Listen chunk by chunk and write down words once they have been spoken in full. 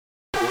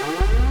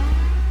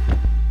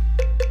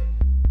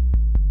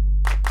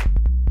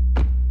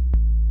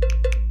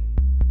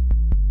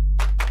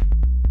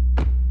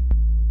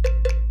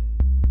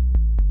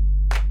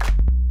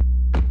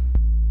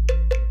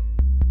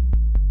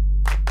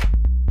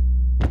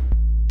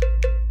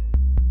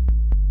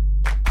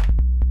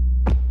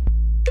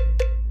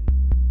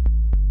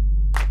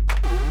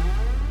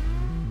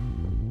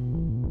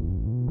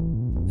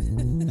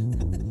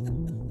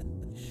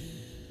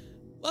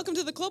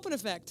Phone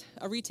Effect,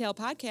 a retail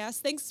podcast.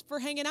 Thanks for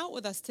hanging out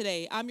with us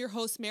today. I'm your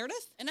host,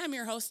 Meredith. And I'm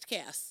your host,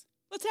 Cass.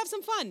 Let's have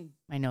some fun.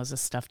 My nose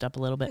is stuffed up a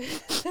little bit.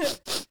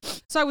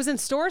 So I was in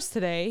stores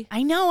today.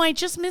 I know. I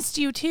just missed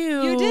you,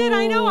 too. You did?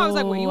 I know. I was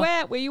like, where you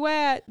at? Where you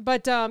at?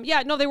 But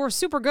yeah, no, they were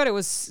super good. It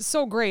was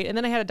so great. And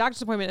then I had a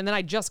doctor's appointment, and then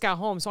I just got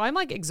home. So I'm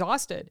like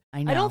exhausted.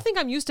 I know. I don't think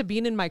I'm used to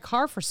being in my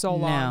car for so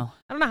long. No.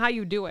 I don't know how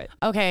you do it.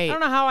 Okay. I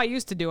don't know how I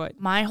used to do it.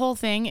 My whole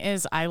thing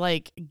is I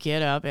like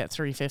get up at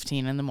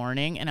 3:15 in the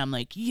morning and I'm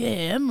like,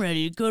 yeah, I'm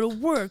ready to go to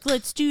work.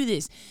 Let's do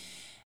this.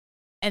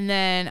 And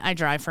then I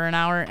drive for an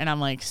hour and I'm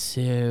like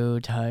so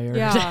tired.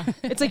 Yeah.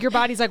 It's like your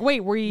body's like, wait,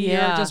 were you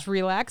just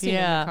relaxing in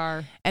the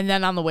car? And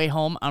then on the way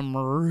home, I'm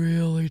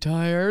really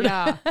tired.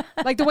 Yeah.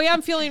 Like the way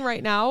I'm feeling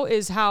right now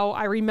is how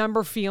I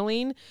remember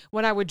feeling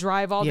when I would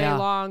drive all day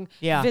long,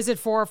 visit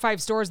 4 or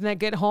 5 stores, and then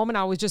get home and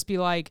I would just be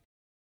like,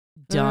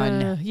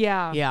 done.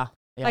 Yeah. Yeah.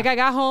 Like I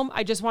got home,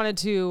 I just wanted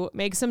to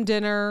make some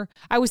dinner.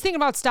 I was thinking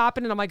about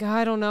stopping and I'm like,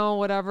 I don't know,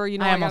 whatever. You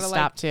know, I gotta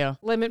stopped too.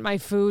 Limit my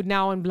food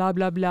now and blah,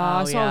 blah,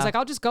 blah. So I was like,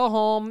 I'll just go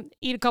home,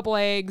 eat a couple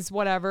eggs,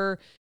 whatever.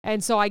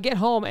 And so I get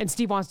home and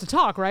Steve wants to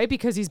talk, right?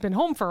 Because he's been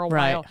home for a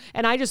while.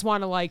 And I just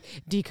want to like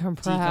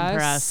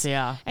decompress.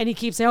 Yeah. And he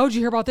keeps saying, oh, did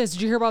you hear about this?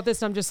 Did you hear about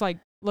this? And I'm just like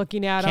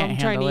looking at him,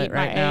 trying to eat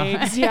my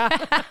eggs. Yeah.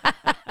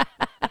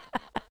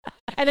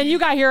 And then you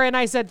got here and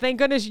I said, thank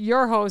goodness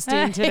you're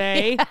hosting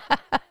today.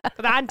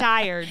 Because I'm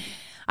tired.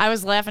 I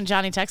was laughing.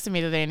 Johnny texted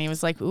me today and he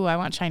was like, ooh, I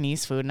want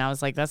Chinese food. And I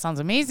was like, that sounds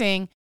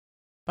amazing.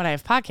 But I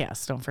have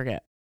podcasts. Don't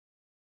forget.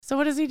 So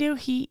what does he do?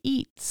 He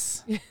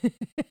eats.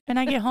 And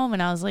I get home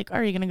and I was like,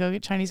 are you going to go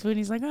get Chinese food? And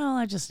he's like, oh,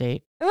 I just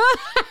ate.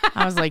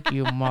 I was like,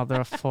 you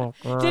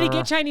motherfucker. Did he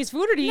get Chinese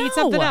food or did he eat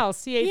something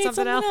else? He ate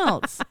something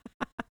else.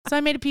 So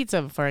I made a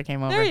pizza before I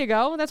came over. There you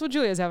go. That's what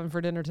Julia's having for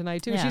dinner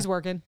tonight too. Yeah. She's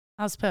working.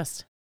 I was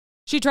pissed.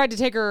 She tried to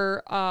take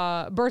her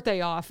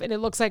birthday off, and it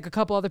looks like a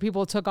couple other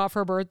people took off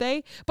her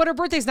birthday, but her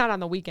birthday's not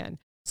on the weekend.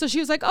 So she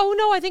was like, oh,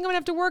 no, I think I'm going to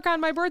have to work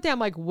on my birthday. I'm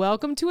like,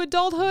 welcome to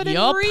adulthood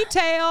and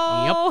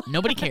retail. Yep.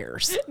 Nobody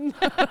cares.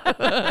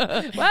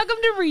 Welcome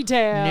to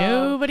retail.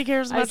 Nobody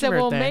cares about your birthday. I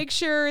said, well, make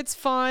sure it's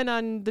fun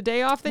on the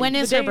day off. When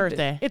is her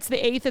birthday? It's the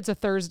 8th. It's a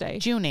Thursday.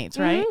 June 8th,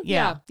 right? Mm-hmm.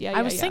 Yeah.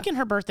 I was thinking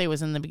her birthday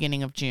was in the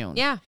beginning of June.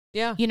 Yeah.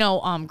 Yeah. You know,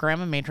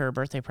 Grandma made her a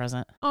birthday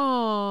present.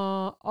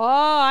 Oh,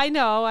 I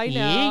know.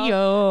 Yeah.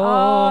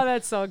 Oh,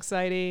 that's so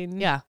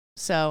exciting. Yeah.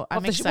 So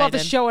I'm excited. We'll have to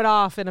show it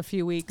off in a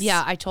few weeks.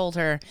 Yeah, I told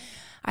her.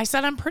 I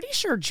said, I'm pretty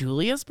sure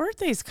Julia's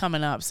birthday's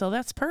coming up, so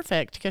that's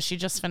perfect because she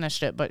just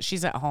finished it, but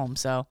she's at home,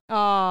 so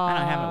I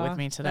don't have it with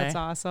me today. That's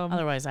awesome.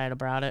 Otherwise, I'd have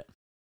brought it.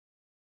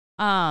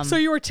 So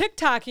you were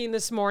TikToking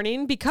this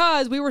morning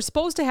because we were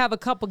supposed to have a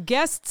couple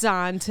guests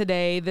on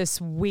today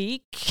this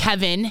week.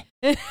 Kevin.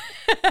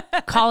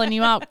 Calling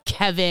you out,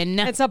 Kevin.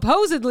 And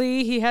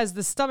supposedly he has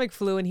the stomach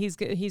flu and he's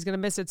going to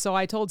miss it. So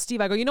I told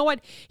Steve, I go, you know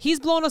what? He's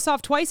blown us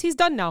off twice. He's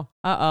done now.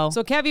 Uh-oh.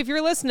 So Kev, if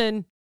you're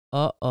listening,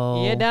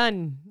 you're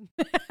done.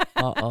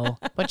 Uh-oh.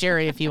 But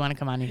Jerry, if you want to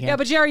come on, you can. Yeah,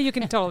 but Jerry, you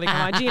can totally come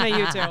on. Gina,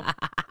 you too.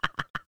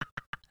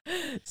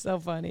 So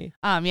funny.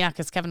 Yeah,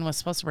 because Kevin was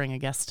supposed to bring a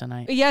guest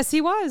tonight. Yes,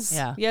 he was.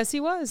 Yeah. Yes, he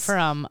was.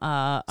 From so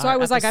I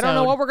was like, I don't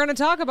know what we're going to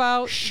talk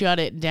about. Shut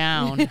It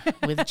Down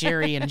with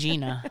Jerry and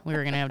Gina. We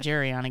were going to have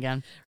Jerry on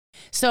again.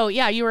 So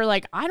yeah, you were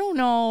like, I don't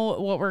know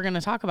what we're going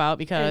to talk about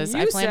because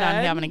I planned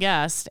on having a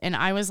guest. And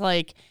I was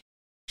like,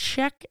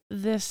 check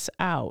this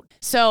out.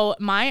 So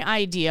my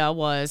idea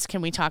was,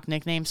 can we talk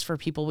nicknames for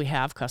people we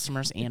have,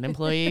 customers and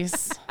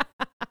employees?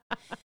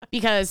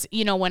 Because,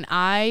 you know, when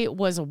I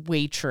was a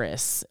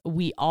waitress,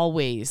 we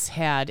always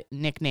had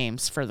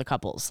nicknames for the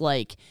couples.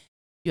 Like,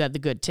 you had the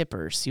good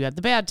tippers, you had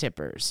the bad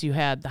tippers, you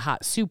had the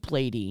hot soup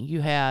lady,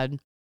 you had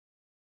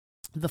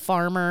the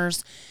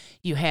farmers,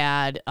 you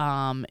had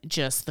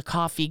just the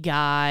coffee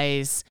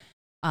guys.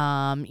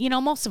 You know,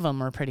 most of them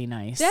were pretty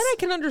nice. That I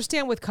can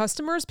understand with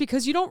customers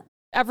because you don't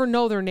ever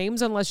know their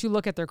names unless you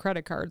look at their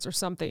credit cards or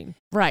something.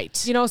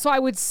 Right. You know, so I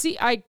would see,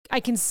 I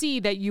can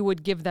see that you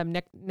would give them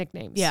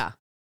nicknames. Yeah.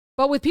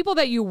 But with people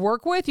that you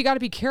work with, you got to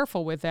be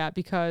careful with that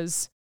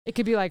because it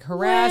could be like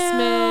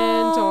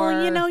harassment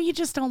or... you know, you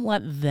just don't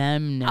let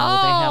them know they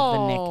have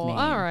the nickname.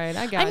 All right,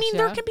 I got I mean,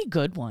 there can be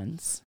good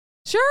ones.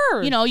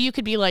 Sure. You know, you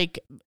could be like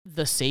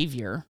the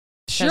savior.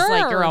 Sure.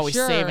 Like you're always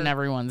saving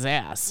everyone's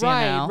ass.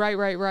 Right, you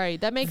know?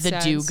 right. That makes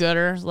sense. The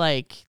do-gooder,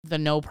 like the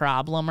no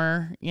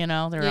problemer, you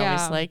know, they're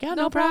always like, oh,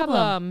 no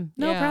problem.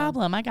 No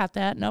problem. I got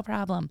that. No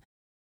problem.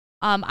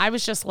 I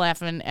was just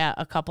laughing at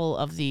a couple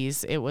of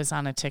these. It was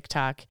on a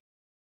TikTok.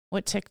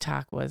 What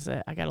TikTok was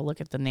it? I got to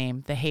look at the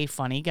name. The Hey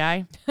Funny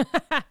guy.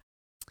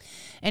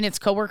 And it's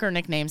coworker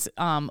nicknames.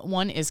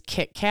 One is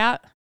Kit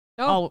Kat.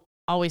 Oh,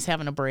 always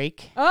having a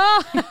break.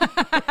 Oh.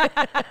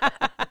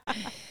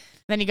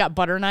 Then you got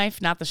Butter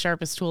Knife, not the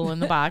sharpest tool in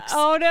the box.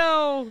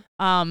 Oh,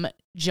 no.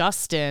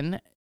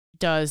 Justin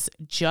does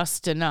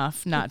just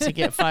enough not to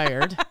get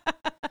fired.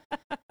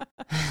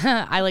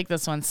 I like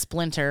this one.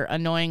 Splinter,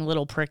 annoying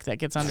little prick that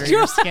gets under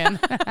your skin.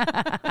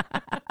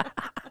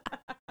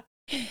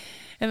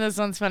 And this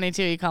one's funny,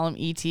 too. You call him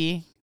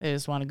E.T. They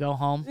just want to go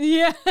home.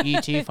 Yeah.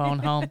 E.T. phone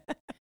home.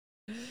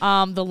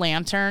 The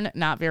lantern,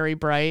 not very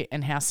bright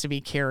and has to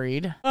be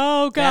carried.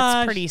 Oh, gosh.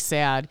 That's pretty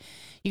sad.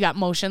 You got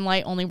motion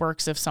light, only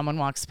works if someone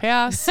walks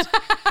past.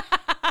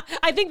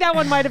 I think that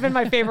one might have been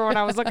my favorite when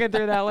I was looking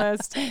through that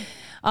list.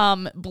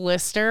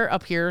 Blister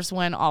appears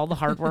when all the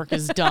hard work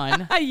is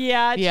done.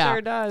 Yeah, it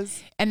sure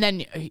does. And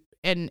then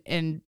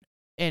in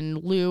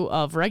lieu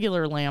of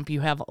regular lamp,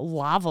 you have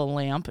lava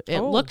lamp. It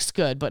looks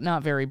good, but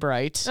not very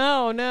bright.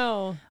 Oh,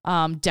 no.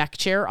 Deck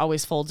chair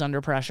always folds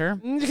under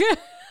pressure.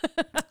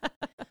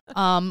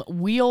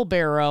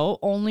 Wheelbarrow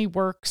only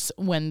works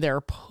when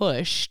they're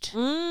pushed.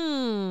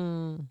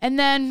 And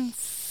then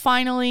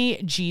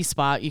finally,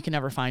 G-spot. You can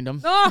never find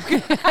them. Oh,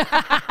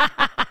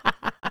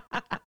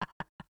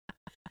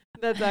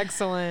 that's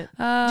excellent.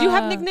 Do you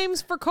have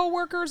nicknames for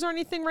coworkers or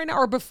anything right now,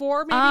 or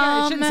before? Maybe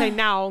I shouldn't say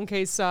now in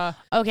case.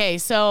 Okay,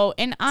 so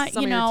and I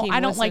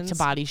don't like to listens.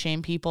 body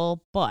shame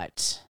people,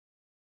 but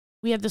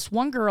we had this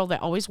one girl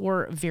that always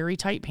wore very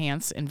tight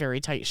pants and very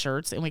tight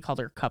shirts, and we called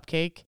her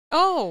Cupcake.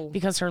 Oh,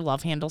 because her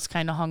love handles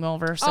kind of hung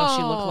over, so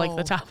she looked like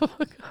the top of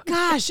a cupcake.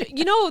 Gosh,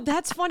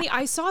 that's funny.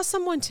 I saw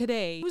someone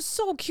today. It was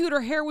so cute.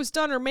 Her hair was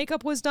done, her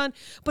makeup was done,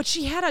 but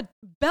she had a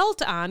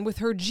belt on with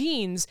her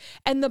jeans,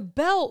 and the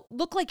belt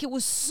looked like it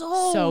was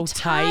so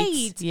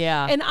tight.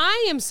 Yeah. And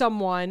I am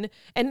someone,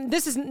 and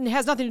this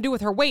has nothing to do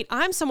with her weight.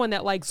 I'm someone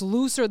that likes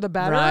looser the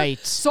better. Right.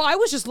 So I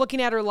was just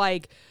looking at her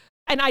like,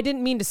 and I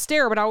didn't mean to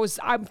stare, but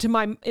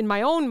in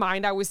my own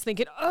mind, I was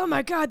thinking, oh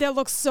my God, that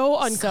looks so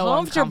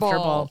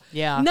uncomfortable.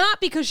 Yeah. Not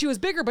because she was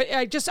bigger, but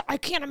I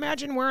can't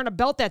imagine wearing a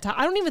belt that tight.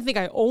 I don't even think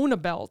I own a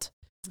belt.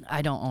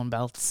 I don't own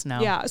belts, no.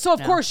 Yeah. So,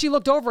 of course, she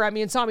looked over at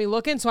me and saw me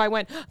looking. So I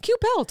went,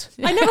 cute belt.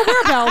 I never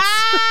wear belts.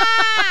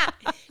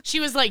 She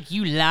was like,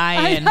 you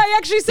lying. I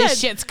actually said, this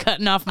shit's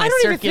cutting off my I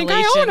don't circulation.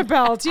 even think I own a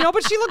belt,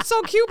 but she looked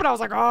so cute. But I was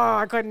like, oh,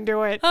 I couldn't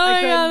do it. Oh, I yeah,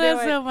 couldn't that's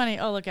do it. so funny.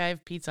 Oh, look, I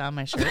have pizza on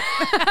my shirt. We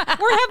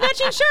have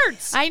matching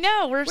shirts. I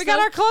know. We got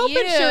our Clopen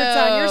shirts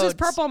on. Yours is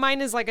purple.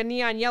 Mine is like a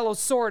neon yellow,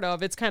 sort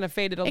of. It's kind of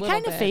faded a little bit.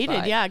 It kind of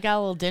faded. Yeah, it got a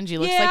little dingy.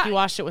 Looks Yeah, like you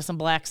washed it with some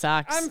black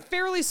socks. I'm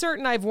fairly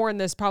certain I've worn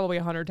this probably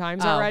 100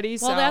 times already.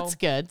 Well, so that's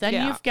good.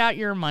 Then you've got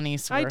your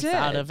money's worth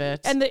out of it.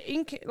 And the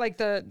ink, like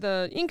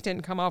the ink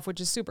didn't come off, which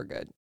is super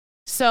good.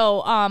 So,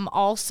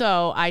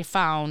 also I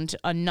found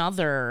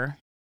another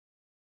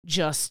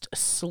just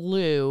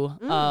slew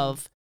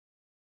of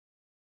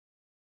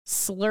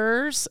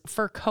slurs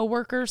for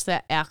coworkers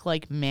that act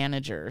like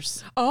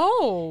managers.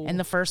 Oh. And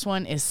the first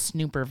one is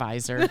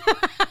snoopervisor.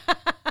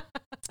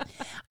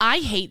 I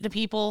hate the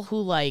people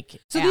who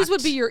So these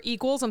would be your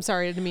equals? I'm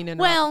sorry, I didn't mean to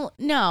interrupt. Well,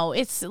 no,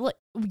 it's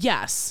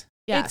yes.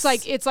 Yes.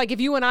 It's like if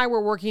you and I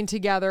were working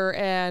together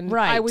and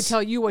I would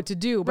tell you what to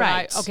do,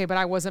 but but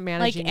I wasn't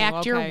managing you.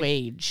 Act your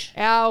wage.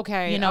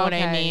 Okay. You know what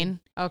I mean?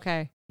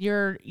 Okay.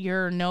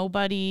 You're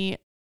nobody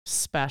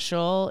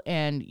special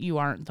and you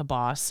aren't the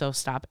boss, so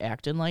stop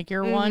acting like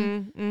you're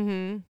one.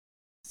 Mm-hmm.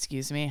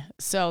 Excuse me.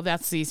 So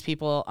that's these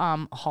people,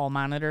 hall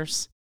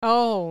monitors.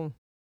 Oh.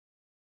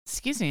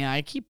 Excuse me,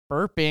 I keep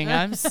burping.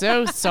 I'm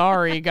so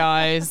sorry,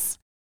 guys.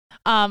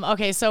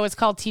 Okay, so it's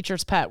called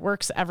Teacher's Pet.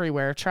 Works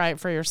everywhere. Try it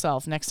for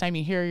yourself. Next time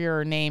you hear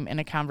your name in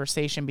a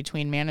conversation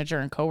between manager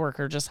and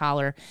coworker, just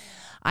holler,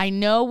 I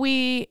know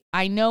we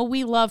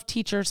love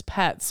Teacher's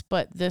Pets,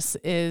 but this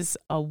is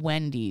a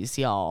Wendy's,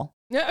 y'all.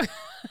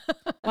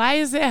 Why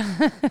is it?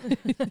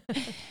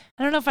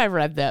 I don't know if I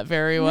read that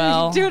very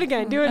well. Do it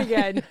again.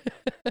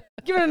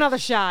 Give it another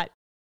shot.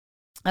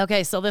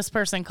 Okay, so this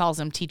person calls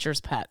them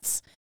Teacher's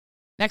Pets.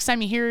 Next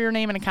time you hear your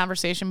name in a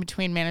conversation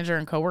between manager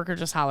and coworker,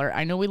 just holler,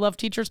 I know we love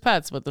Teacher's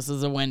Pets, but this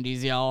is a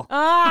Wendy's, y'all.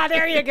 Ah,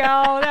 there you go.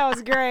 That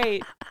was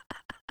great.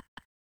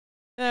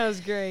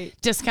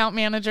 Discount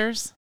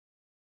managers.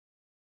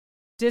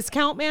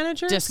 Discount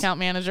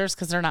managers,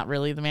 because they're not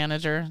really the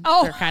manager.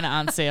 Oh. They're kind of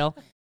on sale.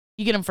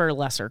 You get them for a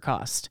lesser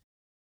cost.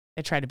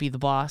 They try to be the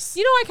boss.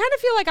 I kind of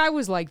feel like I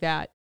was like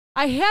that.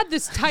 I had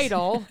this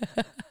title.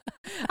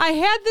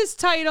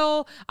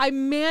 I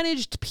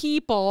managed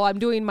people. I'm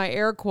doing my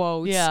air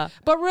quotes. Yeah.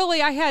 But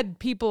really, I had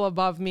people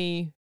above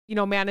me,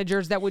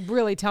 managers that would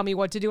really tell me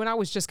what to do. And I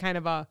was just kind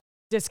of a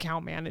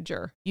discount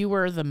manager. You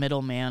were the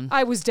middleman.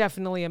 I was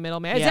definitely a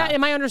middleman. Yeah.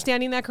 Am I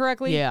understanding that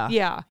correctly?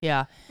 Yeah.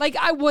 Yeah. Like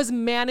I was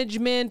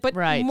management, but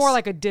more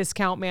like a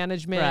discount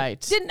management.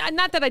 Right.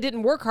 Not that I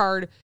didn't work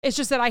hard. It's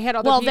just that I had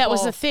other people. Well, that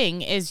was the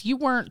thing is you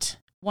weren't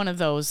one of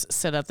those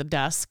sit at the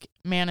desk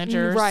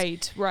managers.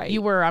 Right.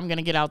 You were, I'm going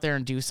to get out there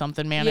and do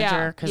something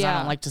manager because I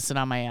don't like to sit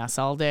on my ass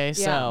all day. Yeah.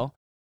 So,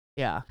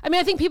 yeah. I mean,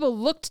 I think people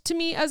looked to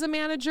me as a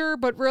manager,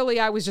 but really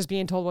I was just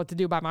being told what to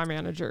do by my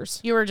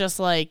managers. You were just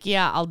like,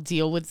 yeah, I'll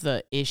deal with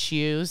the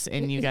issues.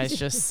 And you guys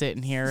just sit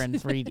in here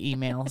and read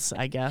emails,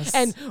 I guess.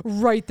 And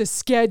write the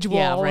schedule.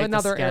 Yeah, write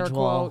another the schedule.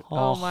 Air quote.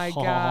 Oh my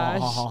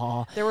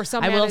gosh. There were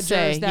some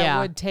managers that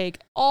would take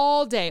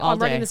all day. I'm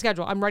writing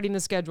the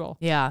schedule.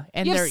 Yeah.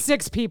 And you have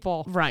 6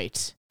 people.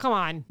 Right. Come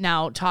on.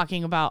 Now,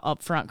 talking about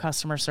upfront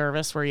customer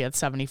service where you had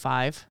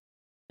 75,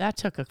 that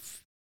took a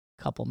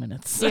couple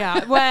minutes.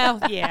 Yeah.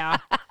 Well, yeah.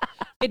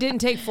 It didn't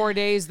take 4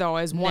 days, though,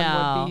 as one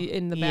would be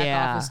in the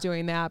back office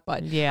doing that.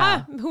 But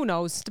who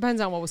knows?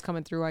 Depends on what was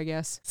coming through, I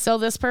guess. So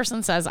this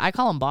person says, I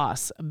call him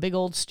boss, a big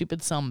old stupid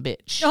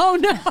bitch. Oh,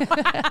 no.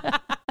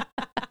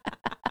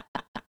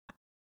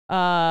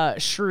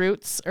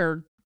 Schrutes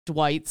or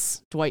Dwight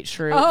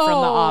Schrute from The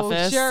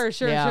Office.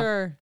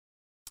 Sure.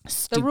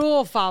 The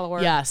rule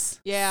follower. Yes.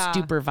 Yeah.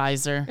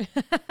 Supervisor.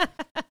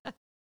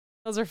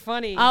 Those are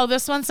funny. Oh,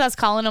 this one says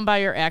calling them by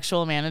your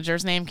actual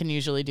manager's name can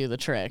usually do the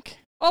trick.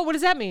 Oh, what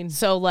does that mean?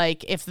 So,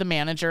 like, if the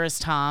manager is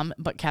Tom,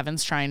 but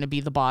Kevin's trying to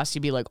be the boss,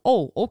 you'd be like,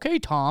 oh, okay,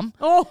 Tom.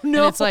 Oh,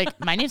 no. And it's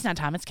like, my name's not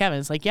Tom, it's Kevin.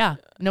 It's like, yeah,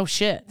 no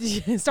shit.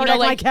 Start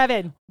like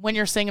Kevin. When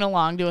you're singing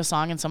along to a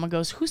song and someone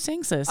goes, who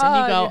sings this?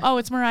 And you go, oh,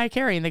 it's Mariah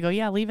Carey. And they go,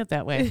 yeah, leave it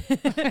that way.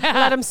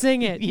 Let them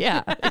sing it.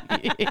 Yeah.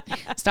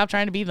 Stop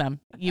trying to be them.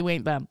 You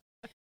ain't them.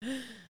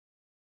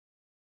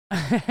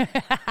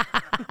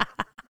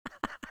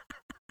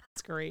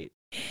 It's great.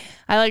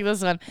 I like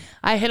this one.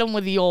 I hit him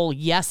with the old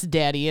yes,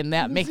 daddy, and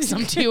that makes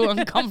him too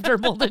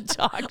uncomfortable to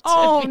talk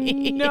to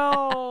me. Oh,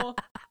 no.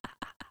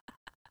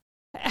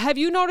 Have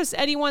you noticed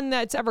anyone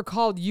that's ever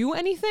called you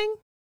anything?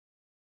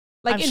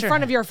 Like in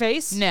front of your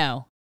face?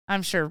 No.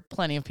 I'm sure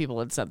plenty of people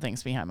had said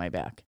things behind my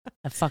back.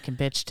 That fucking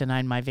bitch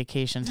denied my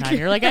vacation time.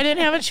 You're like, I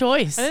didn't have a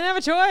choice. I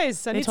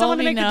need someone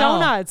to make the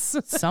donuts.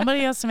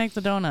 Somebody has to make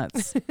the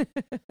donuts.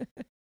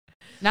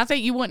 Not that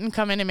you wouldn't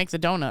come in and make the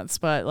donuts,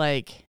 but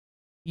like,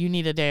 you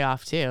need a day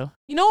off too.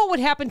 You know what would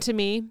happen to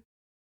me?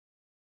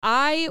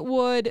 I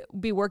would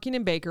be working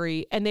in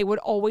bakery and they would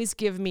always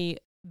give me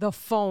the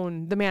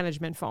phone, the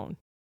management phone.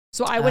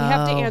 So I would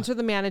have to answer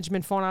the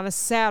management phone on a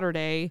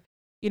Saturday,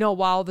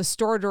 while the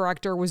store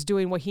director was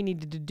doing what he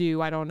needed to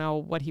do. I don't know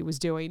what he was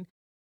doing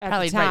at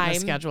Probably the time. Probably the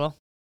schedule.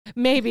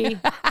 Maybe.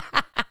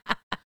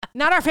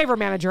 Not our favorite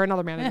manager,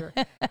 another manager.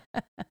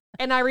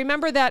 And I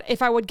remember that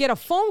if I would get a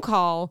phone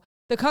call,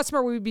 the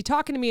customer would be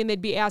talking to me and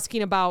they'd be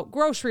asking about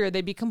grocery or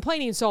they'd be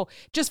complaining. So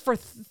just for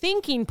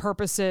thinking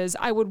purposes,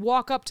 I would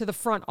walk up to the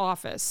front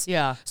office.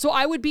 Yeah. So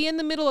I would be in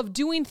the middle of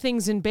doing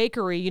things in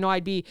bakery.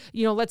 I'd be,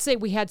 let's say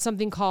we had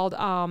something called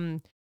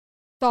pull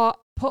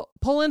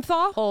and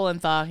thaw. Pull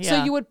and thaw, yeah.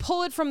 So you would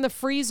pull it from the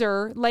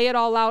freezer, lay it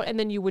all out, and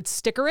then you would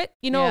sticker it,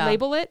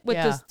 label it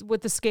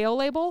with the scale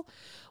label.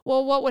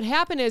 Well, what would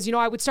happen is,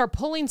 I would start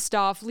pulling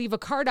stuff, leave a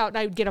card out, and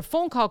I would get a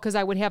phone call because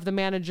I would have the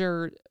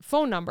manager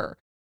phone number.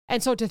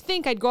 And so to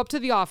think, I'd go up to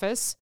the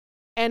office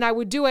and I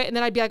would do it. And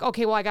then I'd be like,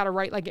 okay, well, I got to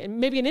write, like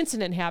maybe an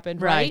incident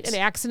happened, right? An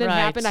accident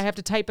happened. I have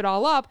to type it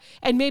all up.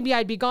 And maybe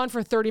I'd be gone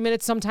for 30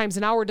 minutes, sometimes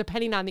an hour,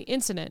 depending on the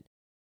incident.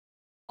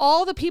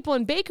 All the people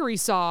in bakery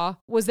saw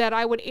was that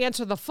I would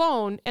answer the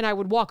phone and I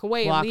would walk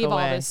away and leave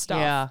all this stuff.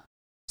 Yeah.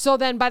 So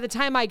then by the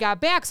time I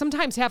got back,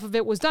 sometimes half of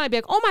it was done. I'd be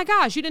like, oh my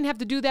gosh, you didn't have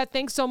to do that.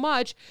 Thanks so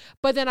much.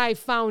 But then I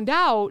found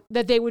out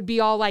that they would be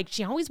all like,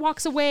 she always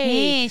walks away.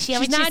 Hey,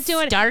 she's not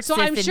doing it. So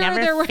I'm sure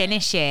never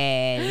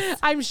finishes.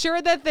 I'm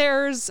sure that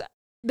there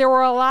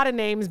were a lot of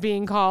names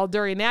being called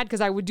during that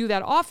because I would do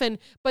that often.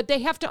 But they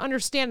have to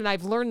understand, and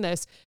I've learned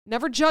this,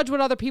 never judge what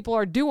other people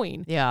are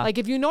doing. Yeah. Like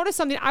if you notice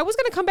something, I was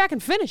going to come back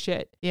and finish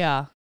it.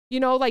 Yeah.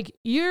 Like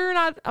you're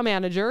not a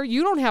manager.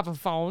 You don't have a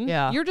phone.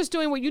 Yeah. You're just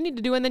doing what you need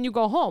to do and then you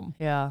go home.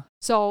 Yeah.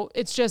 So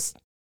it's just,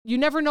 you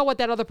never know what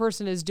that other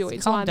person is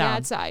doing. So on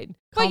that side.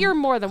 But you're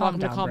more than welcome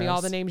to call me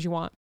all the names you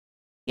want.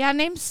 Yeah,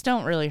 names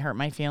don't really hurt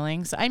my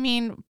feelings. I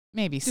mean,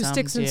 maybe do some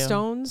sticks and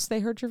stones,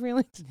 they hurt your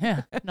feelings?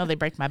 Yeah. No, they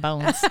break my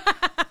bones.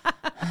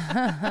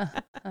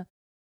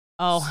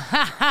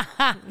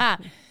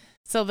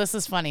 So this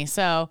is funny.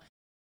 So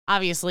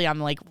obviously I'm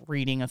like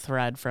reading a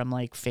thread from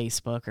like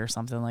Facebook or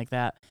something like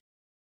that.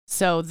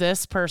 So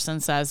this person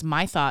says,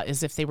 my thought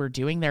is if they were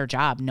doing their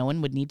job, no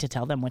one would need to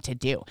tell them what to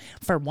do.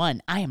 For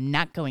one, I am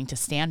not going to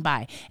stand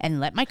by and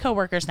let my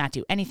coworkers not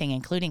do anything,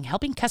 including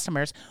helping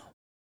customers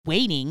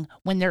waiting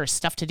when there is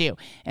stuff to do.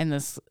 And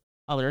this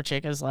other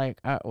chick is like,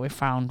 we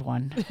found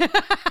one.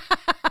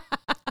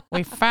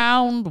 We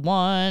found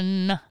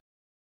one.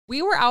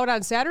 We were out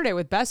on Saturday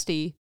with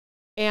Bestie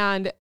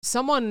and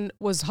someone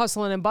was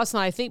hustling and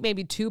bustling. I think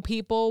maybe 2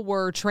 people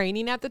were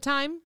training at the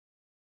time.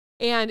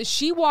 And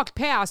she walked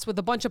past with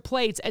a bunch of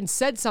plates and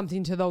said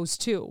something to those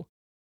 2.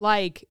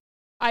 Like,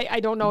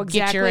 I don't know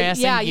exactly. Get your ass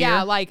in gear.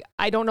 Yeah. Like,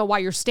 I don't know why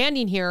you're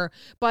standing here.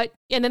 But,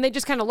 and then they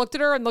just kind of looked at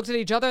her and looked at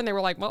each other and they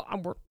were like, well,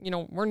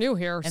 we're new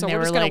here. And so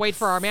we're just going to wait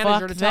for our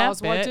manager to tell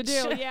us what to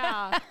do.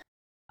 Yeah.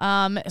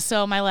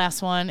 So my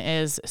last one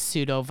is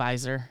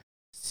pseudovisor.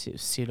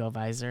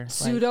 Pseudovisor.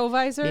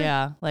 Pseudovisor?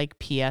 Yeah. Like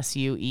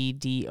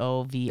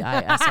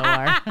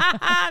PSUEDOVISOR.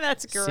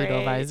 That's great.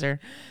 Pseudovisor.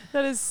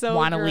 That is so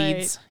wanna great.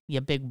 Leads.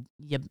 You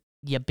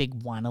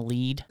big wanna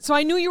lead. So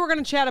I knew you were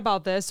going to chat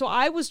about this. So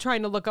I was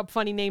trying to look up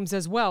funny names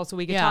as well so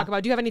we could talk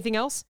about. Do you have anything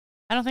else?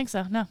 I don't think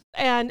so. No.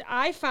 And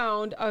I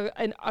found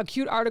a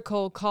cute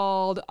article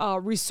called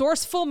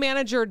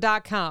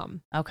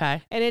resourcefulmanager.com.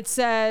 Okay. And it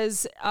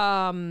says,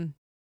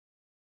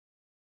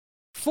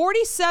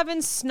 47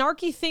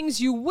 snarky things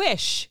you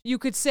wish you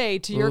could say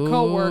to your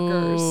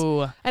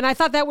coworkers. And I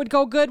thought that would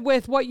go good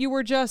with what you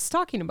were just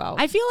talking about.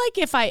 I feel like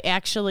if I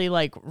actually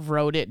like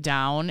wrote it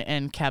down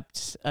and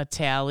kept a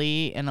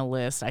tally and a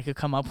list, I could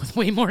come up with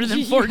way more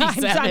than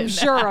 47. I'm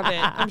sure of it.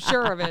 I'm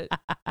sure of it.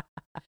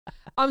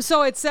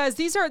 So it says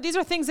these are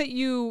things that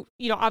you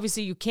know,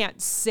 obviously you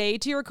can't say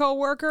to your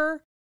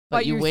coworker,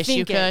 but you wish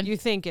you could. You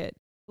think it.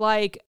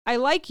 Like, I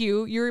like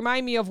you. You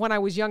remind me of when I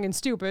was young and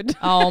stupid.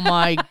 Oh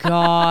my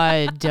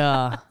God.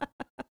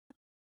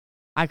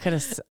 I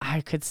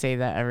could say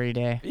that every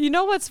day. You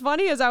know what's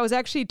funny is I was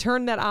actually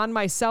turned that on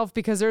myself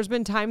because there's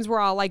been times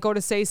where I'll like go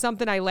to say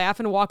something, I laugh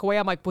and walk away.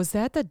 I'm like, was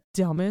that the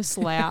dumbest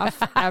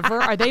laugh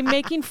ever? Are they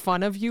making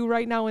fun of you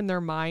right now in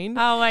their mind?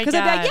 Oh my God. Because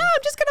I'd be like, yeah,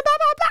 I'm just gonna blah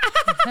blah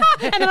blah,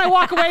 and then I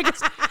walk away.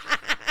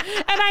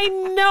 And I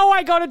know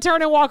I go to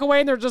turn and walk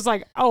away, and they're just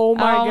like, oh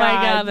my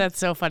God, that's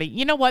so funny.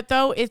 You know what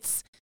though?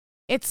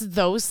 It's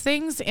those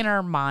things in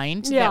our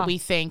mind that we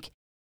think,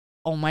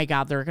 oh my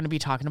God, they're going to be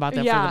talking about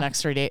that for the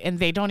next 3 days. And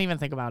they don't even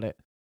think about it.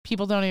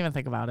 People don't even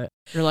think about it.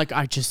 You're like,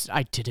 I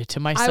did it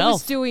to myself. I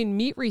was doing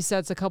meat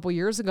resets a couple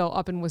years ago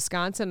up in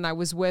Wisconsin, and I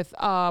was with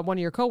one of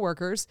your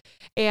coworkers,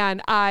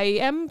 and I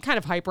am kind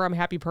of hyper. I'm a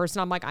happy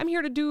person. I'm like, I'm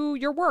here to do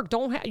your work.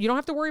 You don't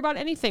have to worry about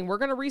anything. We're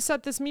going to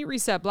reset this meat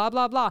reset, blah,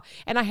 blah, blah.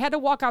 And I had to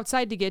walk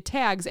outside to get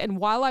tags. And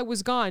while I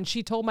was gone,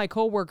 she told my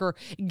coworker,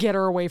 get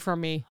her away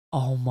from me.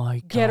 Oh my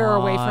God. Get her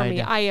away from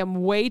me. I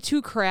am way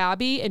too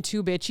crabby and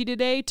too bitchy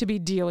today to be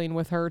dealing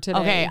with her today.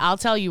 Okay, I'll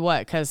tell you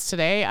what, because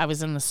today I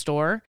was in the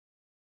store.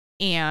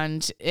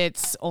 And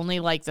it's only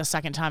like the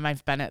second time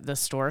I've been at the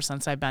store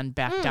since I've been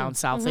back down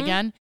south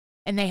again.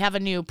 And they have a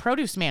new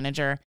produce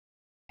manager.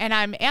 And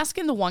I'm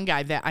asking the one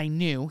guy that I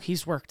knew,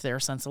 he's worked there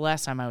since the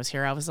last time I was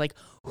here. I was like,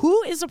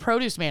 who is a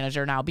produce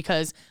manager now?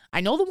 Because I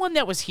know the one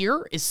that was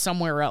here is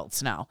somewhere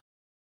else now.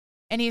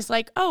 And he's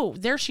like, oh,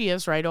 there she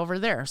is right over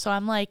there. So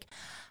I'm like,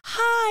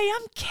 hi,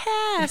 I'm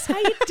Cass. How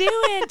you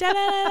doing? Da, da,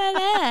 da, da,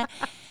 da.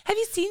 Have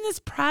you seen this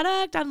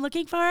product? I'm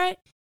looking for it.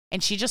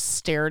 And she just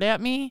stared at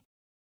me.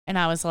 And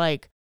I was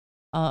like,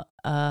 oh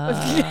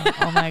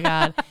my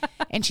God.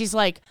 And she's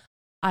like,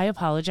 I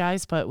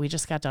apologize, but we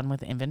just got done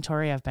with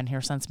inventory. I've been here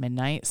since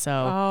midnight, so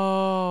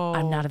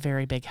I'm not a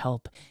very big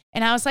help.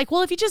 And I was like,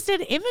 well, if you just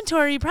did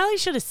inventory, you probably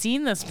should have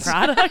seen this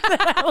product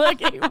that I'm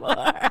looking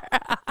for.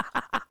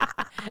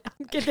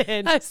 Get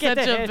in. I'm such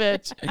a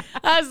bitch.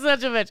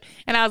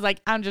 And I was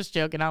like, I'm just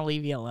joking. I'll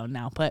leave you alone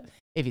now. But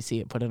if you see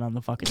it, put it on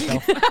the fucking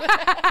shelf.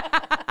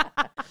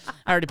 I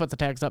already put the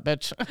tags up,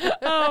 bitch.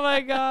 Oh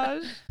my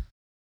gosh.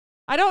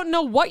 I don't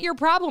know what your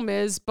problem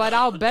is, but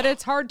I'll bet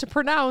it's hard to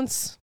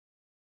pronounce.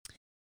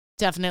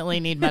 Definitely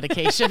need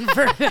medication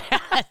for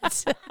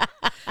that.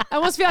 I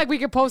almost feel like we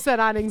could post that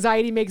on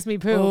Anxiety Makes Me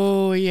Poop.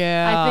 Oh,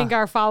 yeah. I think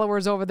our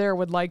followers over there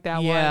would like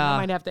that one. I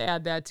might have to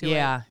add that to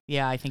it.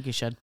 Yeah, I think you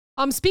should.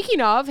 Speaking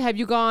of, have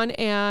you gone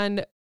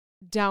and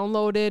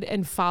downloaded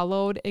and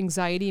followed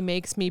Anxiety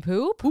Makes Me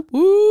Poop? Poop,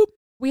 poop.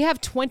 We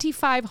have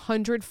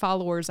 2,500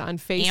 followers on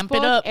Facebook, Amp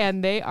it up.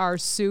 And they are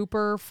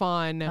super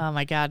fun. Oh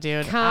my God,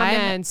 dude.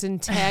 Comments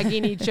and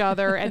tagging each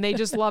other, and they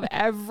just love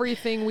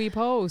everything we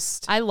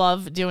post. I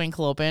love doing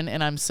Clopen,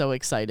 and I'm so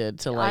excited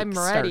to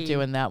start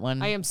doing that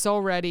one. I am so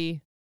ready.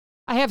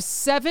 I have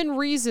 7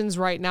 reasons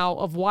right now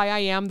of why I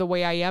am the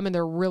way I am, and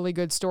they're really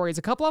good stories.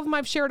 A couple of them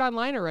I've shared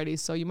online already,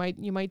 so you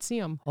might see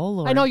them. Oh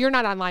Lord. I know you're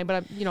not online,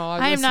 but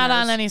I am not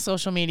on any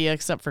social media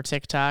except for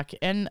TikTok,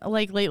 and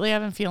like lately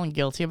I've been feeling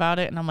guilty about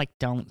it, and I'm like,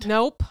 don't.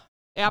 Nope.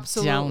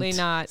 Absolutely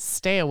not.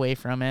 Stay away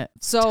from it.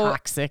 So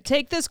toxic.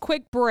 Take this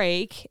quick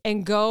break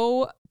and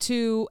go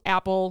to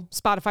Apple,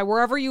 Spotify,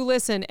 wherever you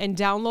listen, and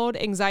download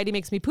Anxiety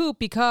Makes Me Poop,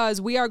 because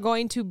we are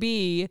going to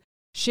be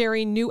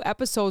sharing new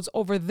episodes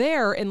over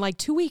there in like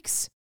 2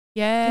 weeks.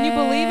 Yay. Can you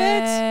believe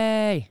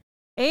it?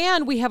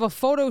 And we have a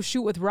photo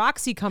shoot with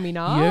Roxy coming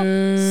up.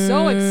 Yay.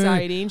 So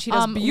exciting. She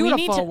does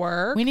beautiful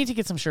work. We need to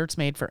get some shirts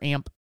made for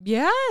AMP.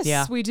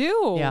 Yes, we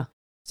do. Yeah.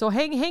 So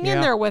hang in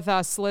there with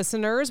us,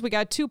 listeners. We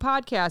got 2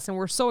 podcasts, and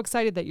we're so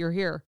excited that you're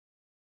here.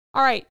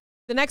 All right.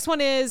 The next one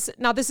is,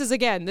 now this is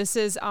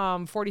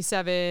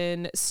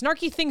 47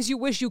 snarky things you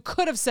wish you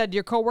could have said to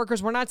your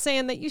coworkers. We're not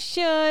saying that you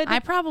should. I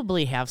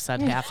probably have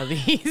said half of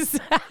these.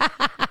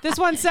 This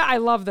one said, I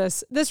love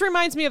this. This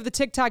reminds me of the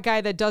TikTok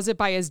guy that does it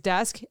by his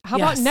desk. How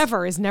about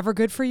never? Is never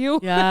good for you?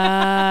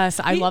 Yes.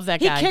 I love that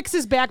guy. He kicks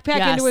his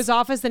backpack into his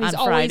office, and he's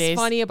always Fridays.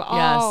 funny about,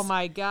 oh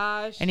my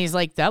gosh. And he's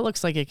like, that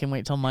looks like it can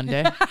wait till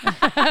Monday.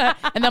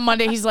 And then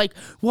Monday he's like,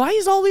 why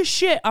is all this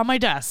shit on my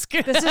desk?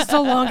 This is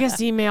the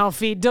longest email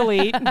feed.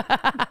 Delete.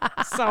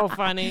 So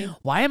funny.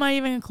 Why am I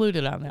even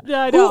included on that?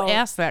 I know. Who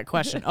asked that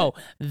question? Oh,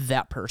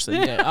 that person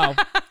did. Oh,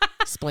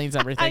 explains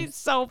everything. It's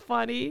so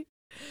funny.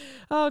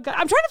 Oh God.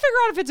 I'm trying to figure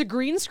out if it's a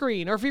green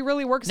screen or if he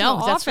really works in the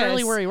office. No, that's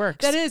really where he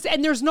works. That is.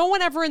 And there's no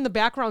one ever in the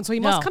background, so he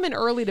must come in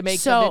early to make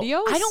the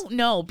videos. I don't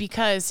know,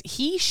 because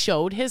he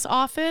showed his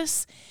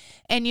office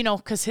And,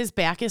 because his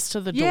back is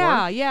to the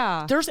door.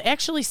 Yeah. There's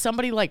actually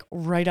somebody like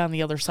right on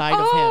the other side of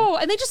him. Oh,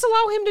 and they just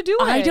allow him to do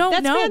it. I don't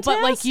That's know. fantastic.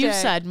 But like you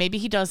said, maybe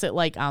he does it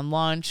like on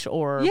lunch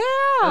or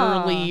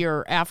early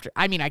or after.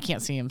 I mean, I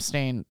can't see him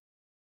staying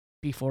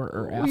before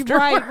or after.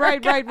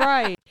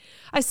 Right.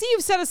 I see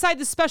you've set aside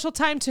this special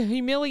time to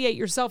humiliate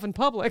yourself in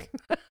public.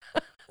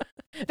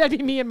 That'd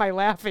be me and my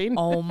laughing.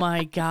 Oh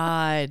my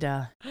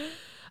God.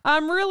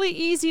 I'm really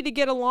easy to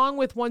get along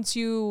with once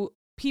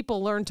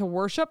people learn to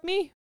worship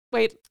me.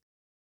 Wait,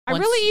 I'm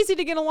really easy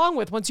to get along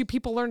with once you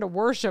people learn to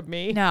worship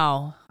me.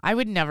 No, I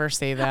would never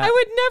say that. I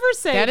would never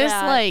say that. That is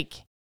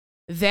like,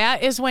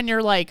 that is when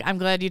you're like, I'm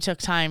glad you took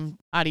time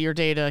out of your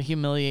day to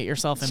humiliate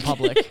yourself in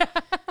public.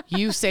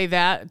 You say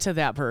that to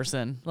that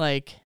person.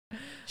 Like,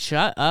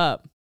 shut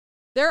up.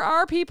 There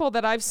are people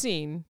that I've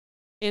seen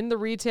in the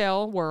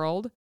retail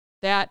world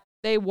that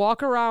they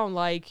walk around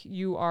like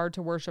you are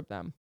to worship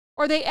them.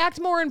 Or they act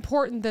more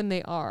important than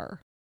they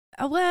are.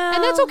 Well,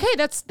 and that's okay.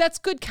 That's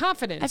good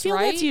confidence. I feel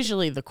right? that's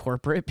usually the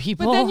corporate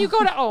people. But then you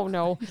go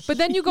to But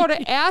then you go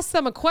to ask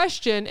them a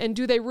question, and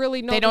do they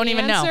really know? They don't the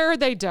even answer? know.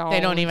 They don't. They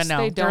don't even know.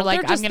 They don't. They're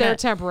like, They're just there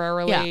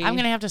temporarily. Yeah, I'm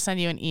gonna have to send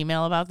you an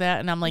email about that,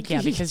 and I'm like,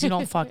 yeah, because you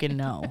don't fucking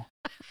know.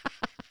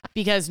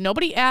 Because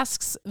nobody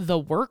asks the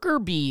worker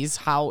bees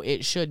how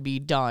it should be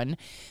done.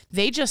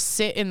 They just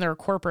sit in their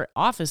corporate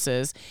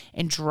offices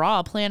and draw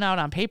a plan out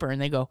on paper,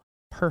 and they go,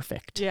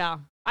 perfect. Yeah.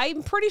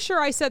 I'm pretty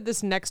sure I said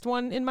this next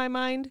one in my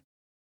mind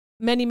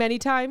many, many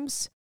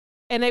times.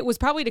 And it was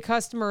probably to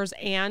customers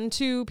and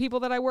to people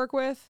that I work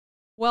with.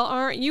 Well,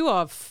 aren't you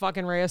a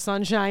fucking ray of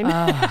sunshine?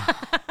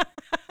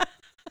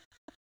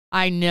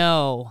 I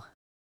know.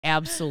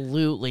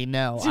 Absolutely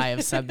no. I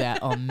have said that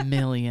a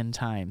million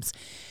times.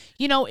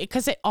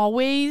 Because I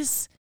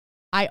always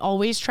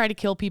try to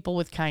kill people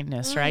with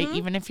kindness, right?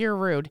 Even if you're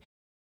rude.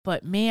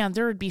 But man,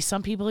 there would be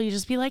some people you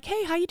just be like,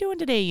 hey, how you doing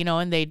today?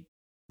 And they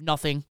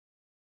nothing.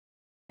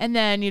 And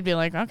then you'd be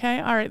like, okay,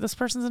 all right, this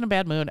person's in a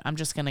bad mood. I'm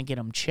just going to get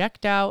them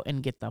checked out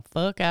and get the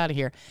fuck out of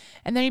here.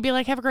 And then you'd be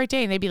like, have a great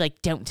day. And they'd be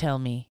like, don't tell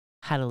me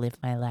how to live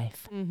my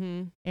life. Mm-hmm.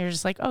 And you're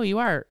just like, oh, you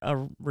are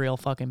a real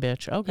fucking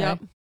bitch. Okay.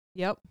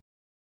 Yep.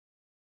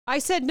 I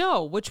said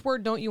no. Which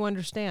word don't you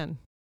understand?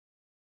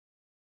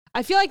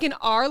 I feel like in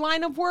our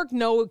line of work,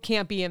 no, it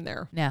can't be in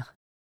there. Yeah.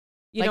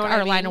 You know what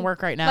our line of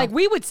work right now. Like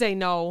we would say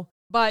no,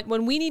 but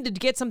when we needed to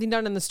get something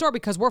done in the store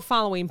because we're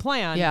following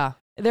plan. Yeah.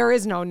 There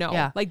is no.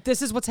 Yeah. Like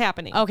this is what's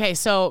happening. Okay,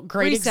 so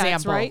great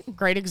example. Right?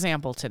 Great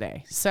example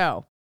today.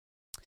 So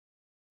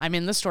I'm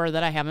in the store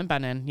that I haven't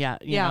been in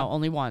yet, you know,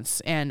 only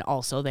once. And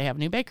also they have a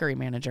new bakery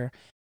manager.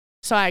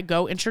 So I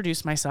go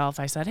introduce myself.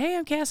 I said, hey,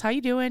 I'm Cass. How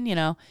you doing?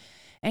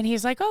 And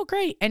he's like, oh,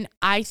 great. And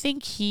I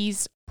think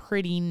he's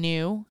pretty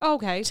new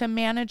to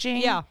managing.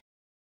 Yeah.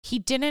 He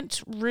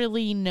didn't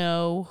really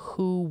know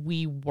who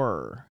we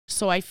were.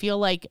 So I feel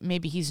like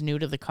maybe he's new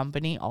to the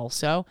company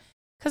also.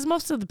 Because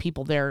most of the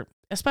people there,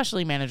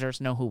 especially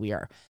managers, know who we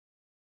are.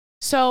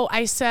 So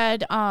I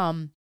said,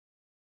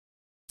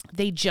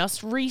 they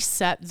just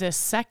reset this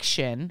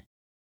section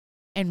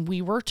and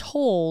we were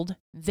told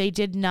they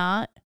did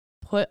not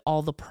put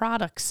all the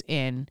products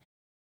in.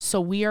 So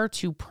we are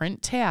to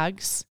print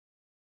tags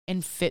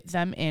and fit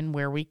them in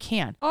where we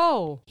can.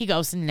 Oh. He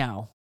goes,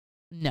 no,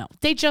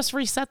 they just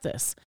reset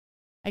this.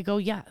 I go,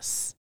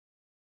 yes.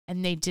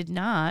 And they did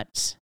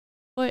not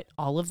put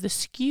all of the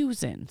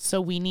SKUs in.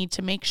 So we need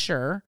to make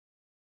sure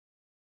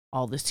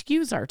all the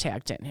SKUs are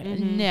tagged in.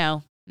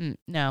 Mm-hmm.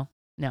 No.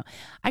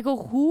 I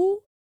go,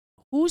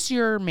 who's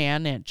your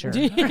manager?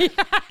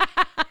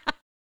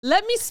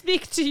 Let me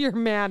speak to your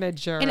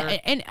manager.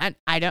 And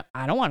I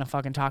don't want to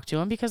fucking talk to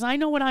him because I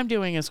know what I'm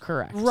doing is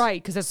correct.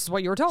 Right, because this is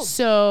what you were told.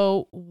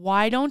 So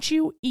why don't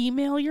you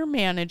email your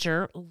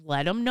manager,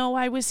 let them know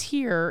I was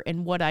here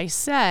and what I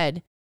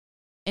said,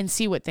 and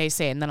see what they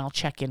say, and then I'll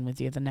check in with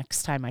you the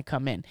next time I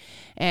come in.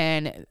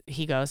 And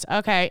he goes,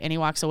 okay, and he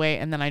walks away,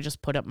 and then I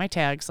just put up my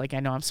tags like I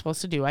know I'm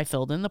supposed to do. I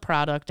filled in the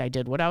product. I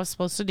did what I was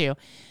supposed to do,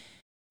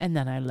 and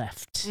then I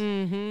left.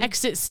 Mm-hmm.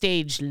 Exit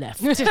stage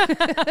left.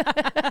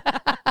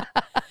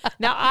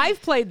 Now,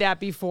 I've played that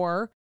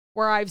before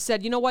where I've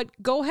said, you know what,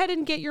 go ahead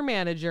and get your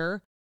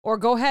manager or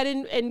go ahead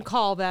and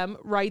call them,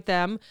 write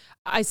them.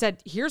 I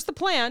said, here's the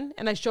plan,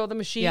 and I show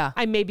them a sheet. Yeah.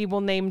 I maybe will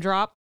name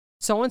drop.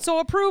 So-and-so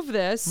approve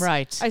this.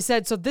 Right. I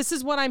said, so this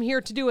is what I'm here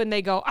to do. And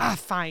they go,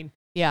 fine.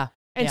 Yeah.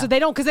 And so they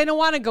don't, because they don't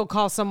want to go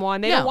call someone.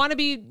 They don't want to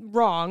be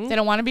wrong. They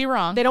don't want to be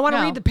wrong. They don't want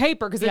to read the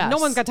paper because no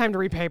one's got time to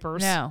read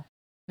papers. No.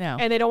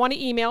 And they don't want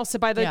to email, sit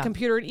by the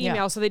computer and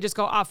email. So they just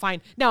go,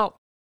 fine. Now,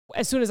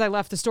 as soon as I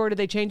left the store, did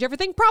they change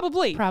everything?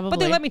 Probably. But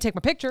they let me take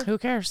my picture. Who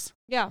cares?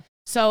 Yeah.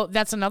 So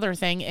that's another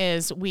thing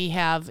is we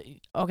have,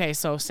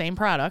 so same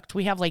product.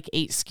 We have like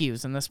 8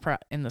 SKUs in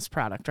this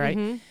product, right?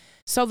 Mm-hmm.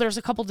 So there's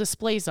a couple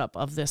displays up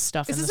of this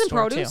stuff in the store. Is this in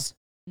produce? Too.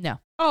 No.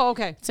 Oh,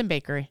 okay. It's in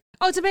bakery.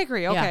 Oh, it's a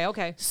bakery. Okay,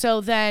 okay. So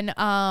then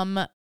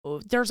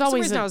there's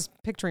always I was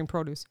picturing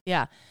produce.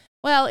 Yeah.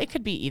 Well, it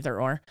could be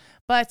either or.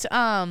 But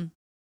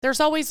there's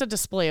always a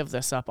display of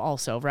this up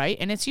also, right?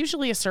 And it's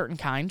usually a certain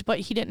kind, but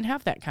he didn't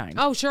have that kind.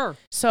 Oh, sure.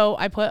 So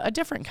I put a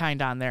different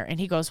kind on there, and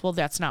he goes, well,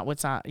 that's not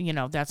what's on,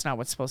 that's not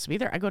what's supposed to be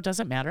there. I go, does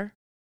it matter?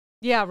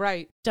 Yeah,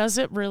 right. Does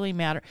it really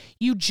matter?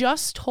 You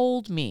just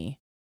told me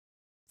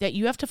that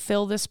you have to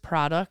fill this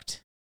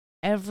product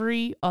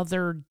every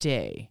other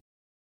day.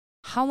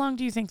 How long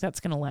do you think that's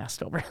going to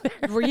last over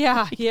there?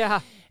 Yeah.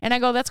 And I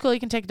go, that's cool. You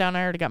can take it down.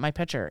 I already got my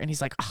picture. And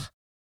he's like,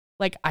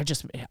 like, I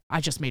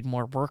just made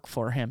more work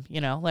for him,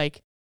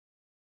 like.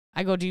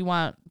 I go, do you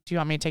want me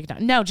to take it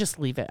down? No, just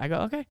leave it. I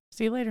go, okay,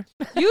 see you later.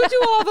 You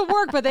do all the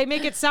work, but they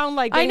make it sound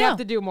like they have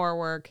to do more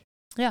work.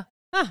 Yeah.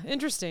 Huh,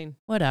 interesting.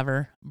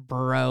 Whatever,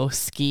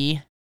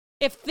 broski.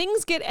 If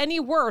things get any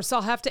worse,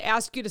 I'll have to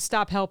ask you to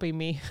stop helping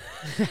me.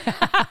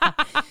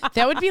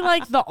 That would be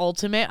like the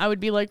ultimate. I would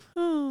be like,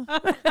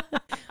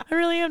 I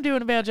really am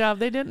doing a bad job.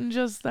 They didn't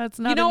just, that's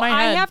not in my head.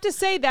 I have to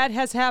say that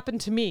has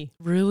happened to me.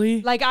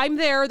 Really? Like I'm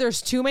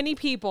there's too many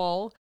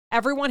people.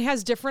 Everyone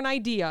has different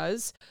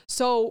ideas.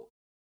 So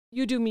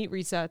you do meat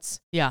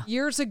resets. Yeah.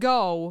 Years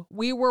ago,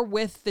 we were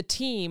with the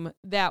team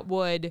that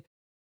would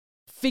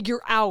figure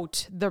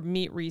out the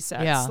meat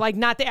resets. Yeah. Like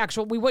not the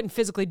actual, we wouldn't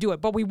physically do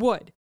it, but we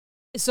would.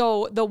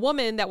 So the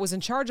woman that was in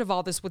charge of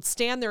all this would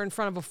stand there in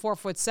front of a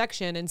 4-foot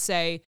section and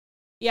say,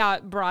 yeah,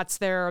 brats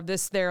there,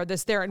 this there,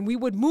 this there. And we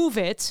would move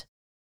it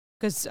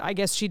because I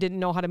guess she didn't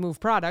know how to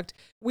move product.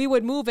 We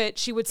would move it.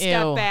 She would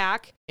step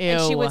back and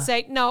she would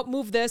say, no,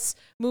 move this,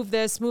 move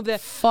this, move that.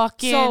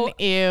 Fucking so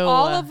ew.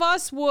 All of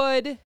us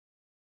would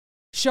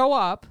show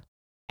up,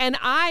 and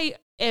I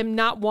am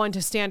not one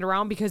to stand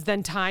around because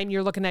then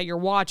you're looking at your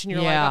watch and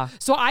you're like,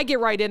 so I get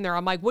right in there.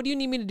 I'm like, what do you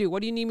need me to do?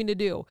 What do you need me to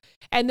do?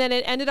 And then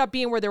it ended up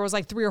being where there was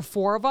like 3 or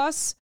 4 of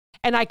us.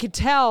 And I could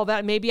tell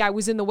that maybe I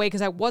was in the way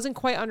because I wasn't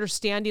quite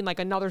understanding like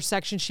another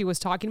section she was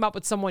talking about,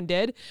 but someone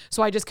did.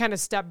 So I just kind of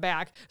stepped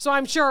back. So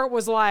I'm sure it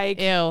was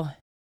like, ew.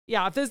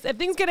 Yeah, if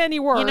things get any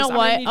worse, you know I'm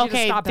what? gonna need you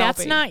to stop that's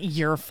helping. not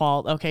your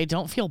fault. Okay,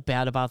 don't feel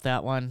bad about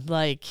that one.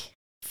 Like,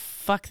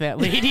 fuck that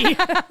lady.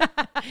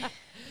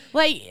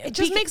 Like, it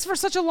just makes for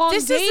such a long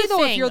day,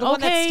 though, if you're the one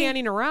that's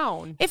standing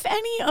around. If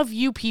any of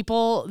you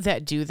people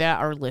that do that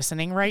are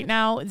listening right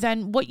now,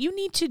 then what you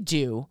need to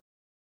do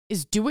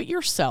is do it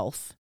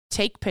yourself.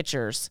 Take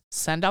pictures,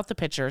 send out the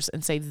pictures,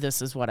 and say,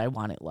 this is what I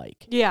want it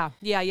like. Yeah.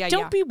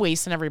 Don't be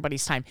wasting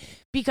everybody's time.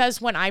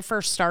 Because when I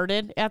first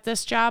started at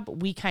this job,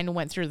 we kind of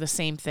went through the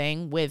same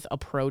thing with a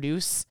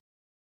produce.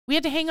 We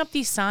had to hang up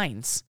these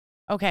signs,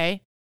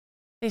 okay?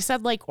 They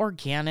said, like,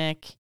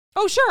 organic.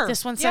 Oh, sure.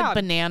 This one said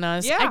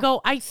bananas. Yeah. I go,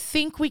 I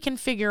think we can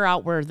figure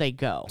out where they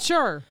go.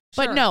 Sure.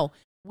 But no,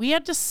 we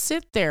had to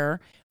sit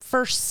there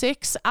for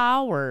 6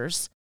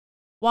 hours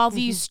while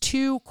these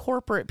 2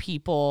 corporate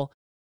people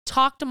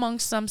talked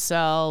amongst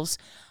themselves.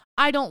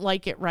 I don't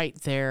like it right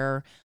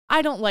there.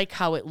 I don't like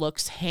how it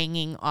looks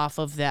hanging off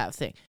of that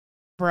thing.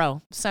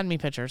 Bro, send me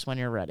pictures when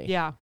you're ready.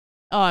 Yeah.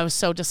 Oh, I was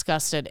so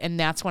disgusted. And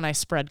that's when I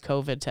spread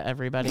COVID to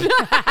everybody.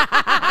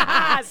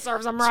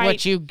 Serves them That's right.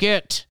 what you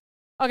get.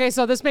 Okay,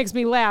 so this makes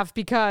me laugh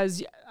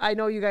because I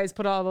know you guys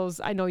put all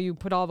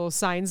those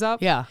signs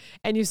up. Yeah.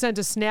 And you sent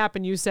a snap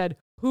and you said,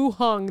 who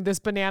hung this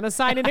banana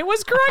sign? And it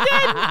was crooked.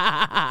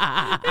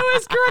 It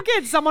was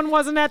crooked. Someone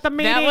wasn't at the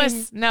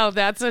meeting.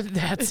 That's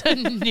a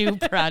new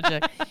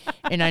project.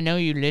 And I know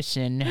you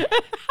listen.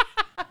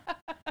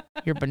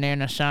 Your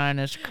banana sign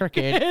is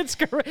crooked. It's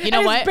correct. You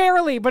know what? It's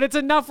barely, but it's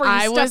enough where you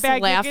I step was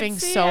back, laughing you can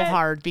see so it.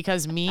 hard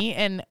because me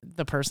and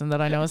the person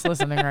that I know is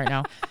listening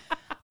right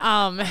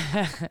now.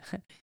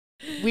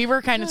 We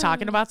were kind of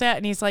talking about that,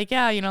 and he's like,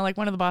 yeah, like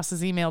one of the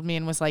bosses emailed me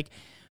and was like,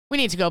 we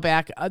need to go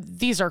back.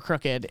 These are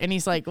crooked. And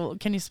he's like, well,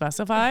 can you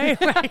specify?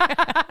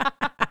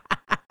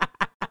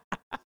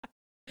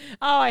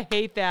 Oh, I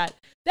hate that.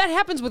 That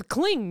happens with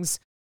clings.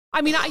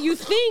 I mean, you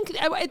think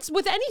it's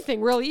with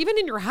anything really, even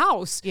in your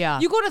house. Yeah.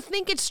 You go to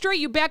think it straight,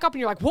 you back up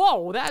and you're like, whoa,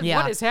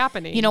 what is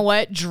happening? You know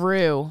what?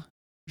 Drew,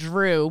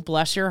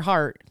 bless your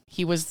heart.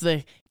 He was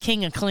the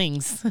king of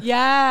clings.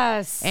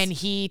 Yes. And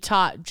he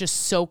taught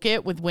just soak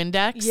it with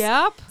Windex.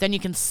 Yep. Then you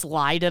can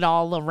slide it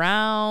all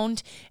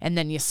around and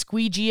then you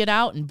squeegee it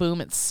out and boom,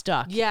 it's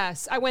stuck.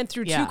 Yes. I went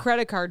through 2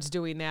 credit cards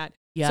doing that.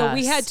 Yes. So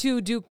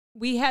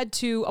we had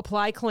to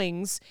apply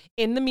clings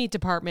in the meat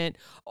department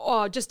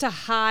just to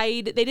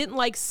hide. They didn't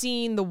like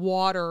seeing the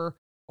water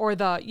or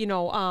the if you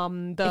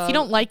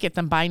don't like it,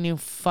 then buy new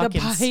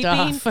fucking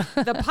stuff.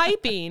 The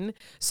piping.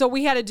 So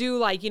we had to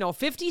do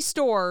 50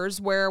 stores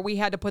where we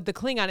had to put the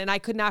cling on, and I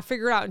could not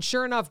figure it out. And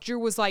sure enough, Drew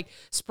was like,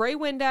 spray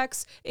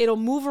Windex. It'll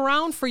move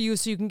around for you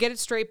so you can get it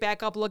straight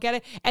back up, look at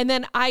it. And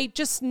then I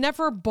just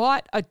never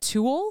bought a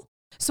tool.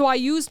 So I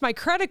used my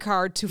credit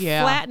card to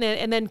flatten it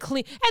and then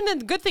clean. And then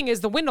the good thing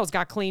is the windows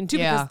got clean too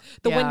because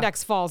the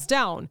Windex falls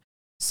down.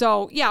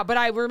 So, but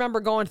I remember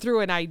going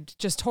through and I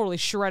just totally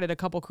shredded a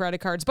couple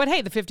credit cards. But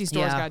hey, the 50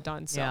 stores got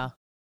done. So. Yeah.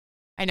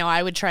 I know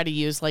I would try to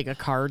use like a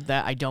card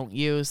that I don't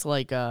use,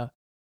 like not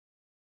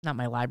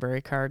my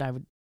library card. I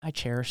would I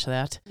cherish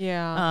that.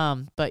 Yeah.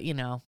 But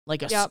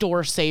like a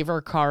store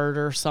saver card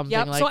or something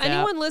like that. So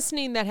anyone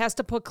listening that has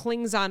to put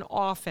clings on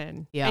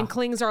often, and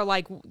clings are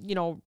like,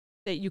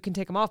 that you can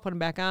take them off, put them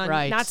back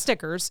on, not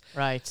stickers.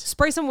 Right.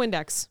 Spray some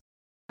Windex.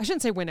 I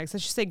shouldn't say Windex. I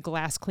should say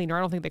glass cleaner. I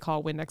don't think they call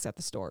it Windex at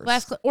the stores.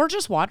 Or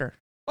just water.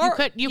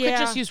 You could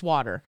just use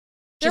water.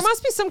 There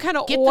must be some kind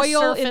of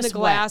oil in the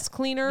glass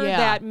cleaner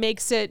that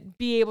makes it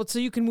be able so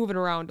you can move it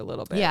around a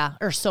little bit. Yeah,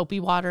 or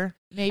soapy water,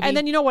 maybe. And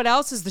then you know what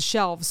else is the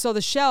shelves. So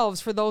the shelves,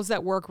 for those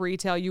that work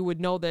retail, you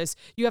would know this.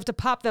 You have to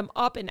pop them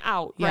up and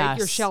out, right?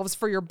 Your shelves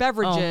for your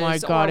beverages oh my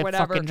God, or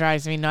whatever. It fucking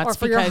drives me nuts. Or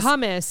for your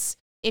hummus.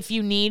 If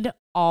you need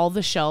all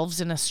the shelves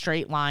in a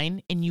straight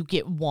line and you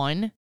get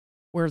one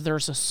where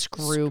there's a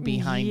screw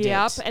behind it.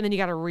 Yep, and then you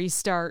got to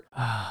restart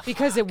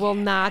because it will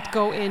not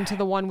go into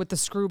the one with the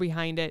screw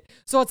behind it.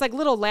 So it's like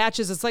little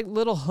latches. It's like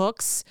little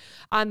hooks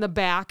on the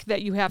back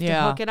that you have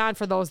to hook it on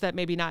for those that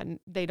maybe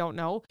they don't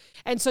know.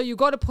 And so you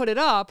go to put it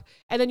up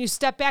and then you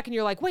step back and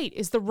you're like, wait,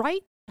 is the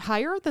right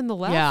higher than the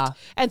left? Yeah.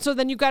 And so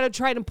then you got to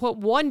try to put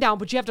one down,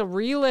 but you have to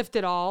relift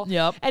it all.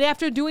 Yep. And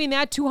after doing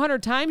that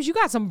 200 times, you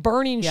got some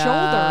burning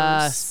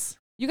shoulders.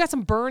 You got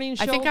some burning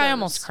shoulders. I think I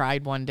almost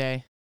cried one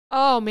day.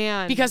 Oh,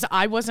 man. Because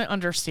I wasn't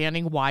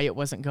understanding why it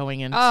wasn't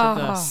going into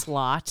the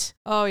slot.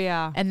 Oh,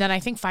 yeah. And then I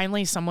think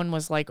finally someone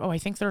was like, I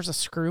think there's a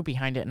screw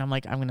behind it. And I'm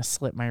like, I'm going to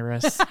slit my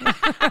wrist.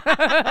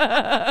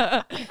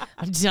 I'm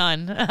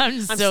done.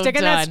 I'm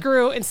sticking that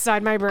screw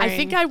inside my brain. I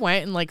think I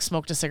went and like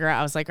smoked a cigarette.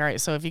 I was like, all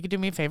right, so if you could do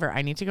me a favor,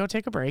 I need to go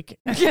take a break.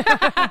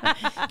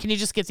 Can you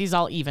just get these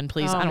all even,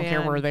 please? I don't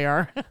care where they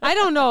are. I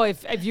don't know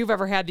if you've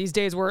ever had these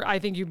days where I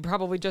think you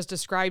probably just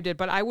described it,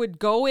 but I would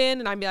go in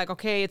and I'd be like,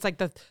 okay, it's like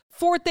the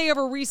fourth day of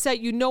a reset.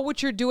 You know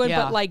what you're doing,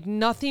 but like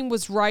nothing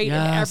was right.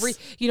 Yes. And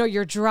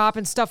you're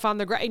dropping stuff on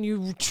the ground and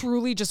you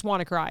truly just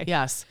want to cry.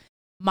 Yes.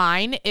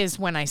 Mine is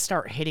when I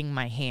start hitting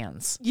my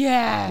hands.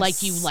 Yes. Like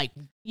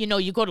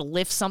you go to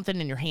lift something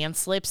and your hand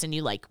slips and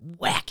you like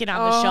whack it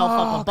on the shelf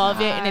up above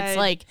it. And it's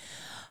like,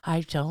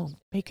 I don't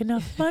make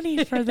enough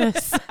money for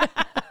this.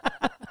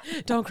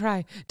 Don't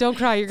cry. Don't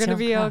cry. You're going to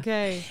be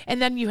okay.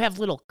 And then you have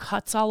little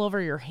cuts all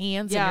over your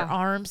hands and your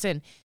arms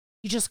and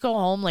you just go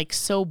home like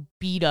so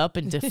beat up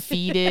and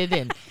defeated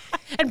and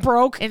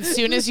broke. And as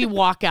soon as you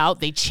walk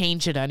out, they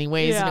change it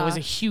anyways. And it was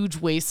a huge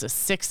waste of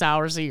 6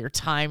 hours of your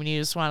time. And you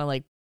just want to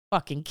like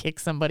fucking kick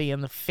somebody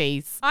in the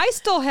face. I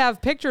still have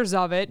pictures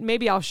of it.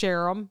 Maybe I'll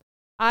share them.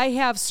 I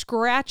have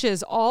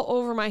scratches all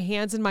over my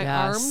hands and my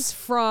arms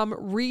from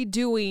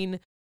redoing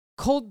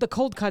the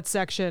cold cut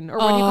section or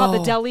what do you call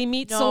the deli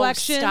meat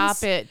selections.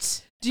 Stop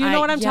it. Do you know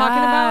what I'm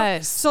talking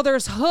about? So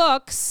there's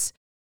hooks.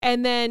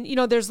 And then,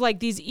 there's like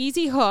these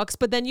easy hooks,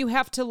 but then you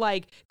have to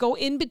like go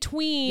in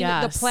between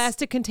the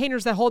plastic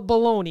containers that hold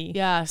bologna.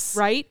 Yes.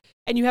 Right?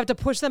 And you have to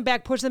push them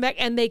back,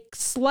 and they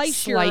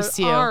slice your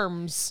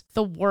arms.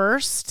 The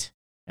worst,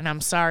 and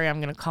I'm sorry,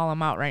 I'm going to call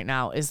them out right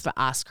now, is the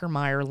Oscar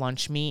Mayer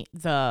lunch meat.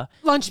 The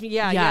lunch meat,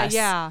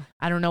 yeah.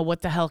 I don't know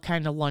what the hell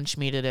kind of lunch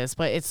meat it is,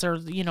 but it's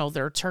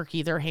their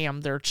turkey, their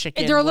ham, their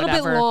chicken, and they're a little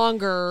bit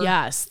longer.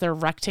 Yes, they're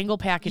rectangle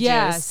packages.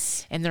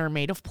 Yes. And they're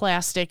made of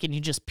plastic, and you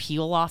just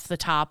peel off the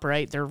top,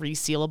 right? They're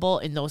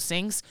resealable, and those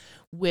things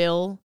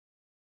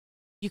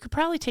you could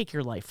probably take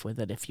your life with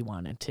it if you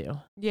wanted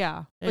to.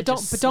 Yeah. But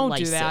don't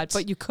do that,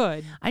 but you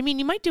could. I mean,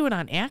 you might do it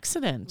on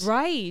accident.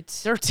 Right.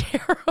 They're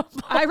terrible.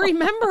 I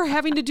remember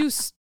having to do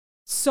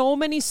so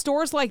many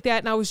stores like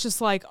that, and I was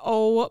just like,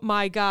 oh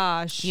my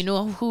gosh. You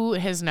know who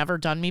has never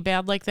done me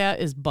bad like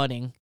that is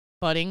Budding.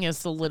 Budding is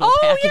the little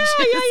packages.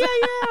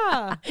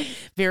 Yeah.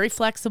 Very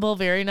flexible,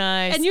 very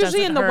nice. And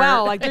usually in the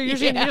well, like they're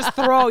usually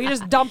you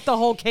just dump the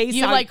whole case.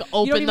 You like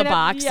open the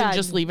box and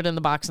just leave it in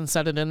the box and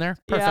set it in there.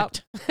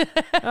 Perfect. Yep.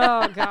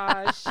 Oh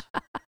gosh.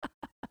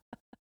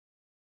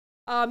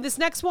 This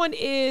next one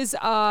is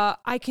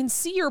I can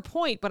see your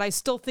point, but I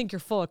still think you're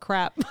full of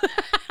crap.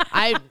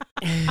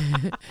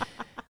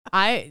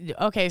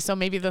 Okay, so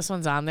maybe this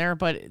one's on there,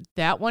 but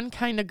that one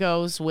kind of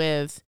goes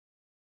with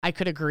I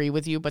could agree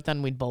with you, but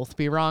then we'd both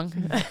be wrong.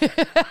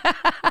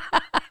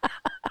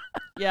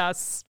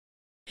 Yes.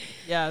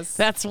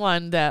 That's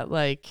one that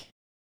like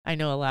I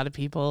know a lot of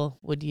people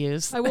would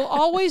use. I will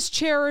always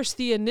cherish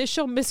the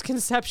initial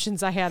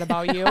misconceptions I had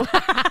about you.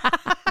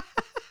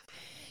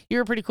 You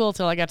were pretty cool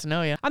till I got to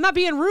know you. I'm not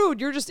being rude.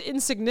 You're just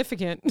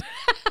insignificant.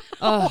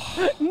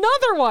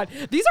 Another one.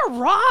 These are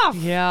rough.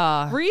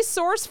 Yeah.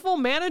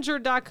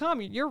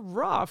 Resourcefulmanager.com. You're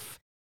rough.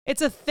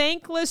 It's a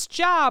thankless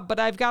job, but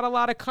I've got a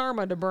lot of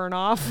karma to burn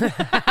off.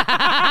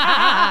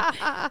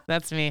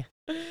 That's me.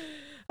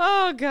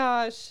 Oh,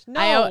 gosh.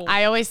 No.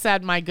 I always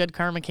said my good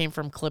karma came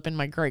from clipping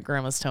my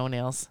great-grandma's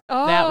toenails.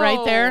 Oh. That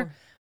right there,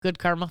 good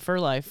karma for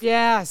life.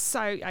 Yes.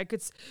 I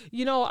could,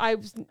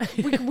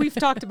 we've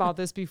talked about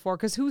this before,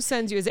 because who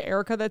sends you? Is it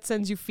Erica that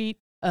sends you feet?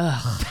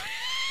 Ugh.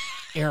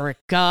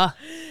 Erica.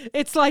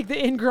 It's like the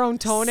ingrown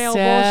toenail Sick.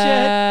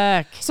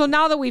 bullshit. So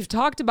now that we've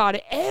talked about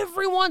it,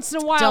 every once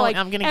in a while,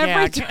 I'm gonna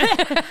gag.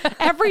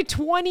 every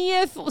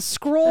 20th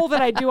scroll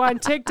that I do on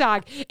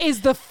TikTok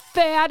is the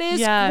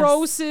fattest,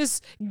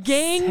 grossest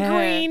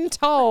gangrene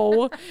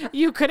toe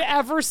you could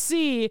ever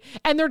see,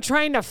 and they're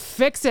trying to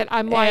fix it.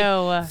 I'm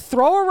like,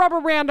 throw a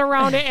rubber band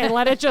around it and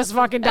let it just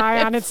fucking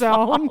die on its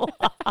own.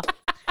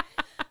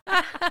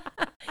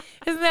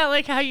 Isn't that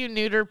like how you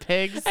neuter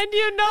pigs? And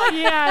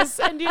yes.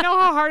 And you know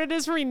how hard it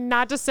is for me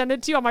not to send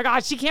it to you? Oh my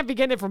God, she can't be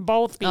getting it from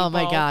both people. Oh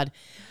my God.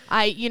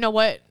 You know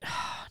what?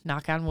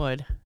 Knock on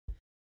wood.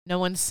 No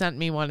one sent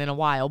me one in a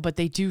while, but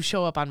they do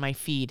show up on my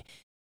feed.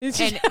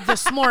 And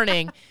this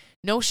morning,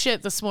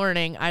 this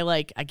morning,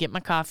 I get my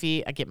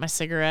coffee, I get my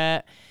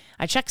cigarette,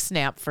 I check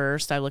Snap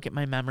first, I look at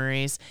my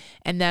memories,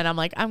 and then I'm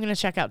like, I'm going to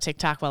check out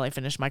TikTok while I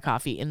finish my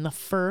coffee. And the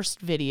first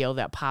video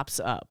that pops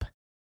up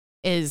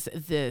is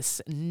this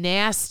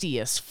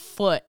nastiest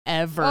foot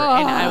ever.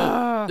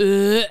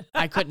 And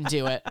I couldn't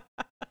do it.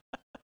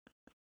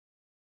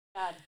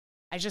 God.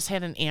 I just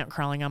had an ant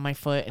crawling on my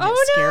foot and it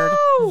scared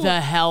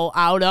the hell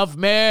out of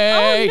me.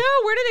 Oh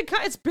no, where did it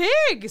come? It's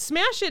big.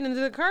 Smash it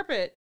into the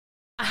carpet.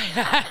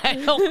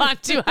 I don't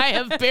want to. I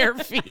have bare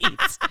feet.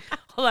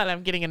 Hold on,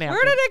 I'm getting a napkin.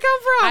 Where did it come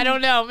from? I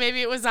don't know.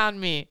 Maybe it was on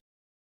me.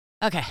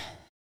 Okay.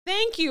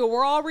 Thank you.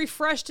 We're all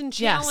refreshed and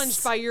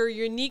challenged by your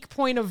unique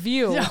point of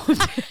view.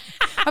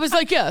 I was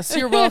like, yes,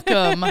 you're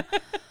welcome.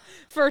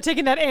 For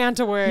taking that ant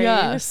away.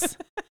 Yes.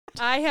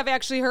 I have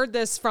actually heard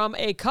this from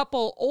a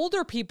couple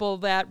older people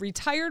that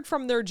retired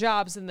from their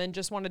jobs and then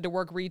just wanted to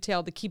work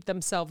retail to keep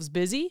themselves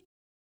busy.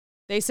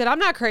 They said, I'm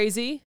not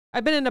crazy.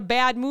 I've been in a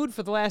bad mood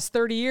for the last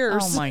 30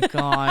 years. Oh, my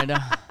God.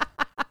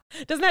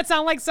 Doesn't that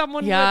sound like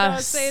someone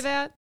would say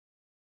that?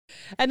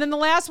 And then the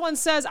last one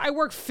says, I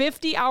work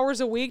 50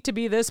 hours a week to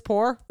be this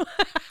poor.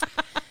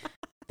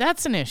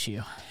 That's an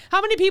issue.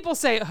 How many people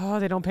say, oh,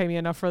 they don't pay me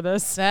enough for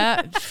this?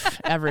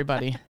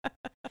 Everybody.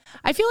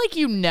 I feel like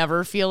you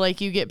never feel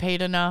like you get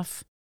paid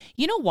enough.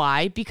 You know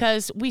why?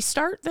 Because we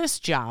start this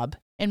job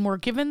and we're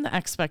given the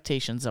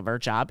expectations of our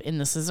job, and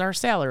this is our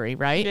salary,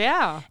 right?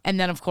 Yeah. And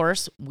then, of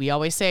course, we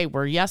always say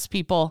we're yes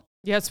people.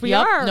 Yes, we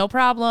are. No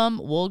problem.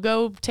 We'll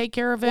go take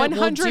care of it. 149%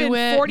 we'll do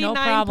it. No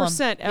problem.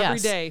 Every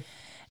day.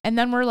 And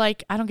then we're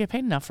like, I don't get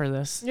paid enough for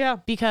this. Yeah.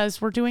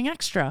 Because we're doing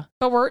extra.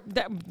 But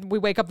we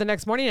wake up the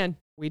next morning and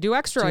we do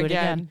extra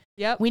again.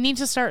 Yep. We need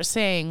to start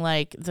saying,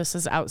 like, this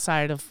is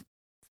outside of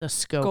the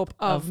scope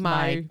of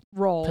my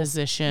role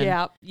position.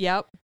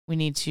 Yep. We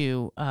need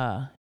to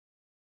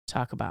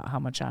talk about how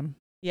much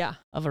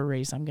of a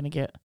raise I'm going to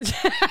get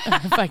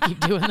if I keep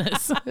doing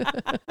this.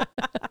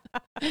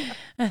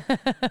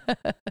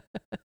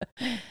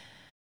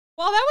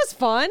 Well, that was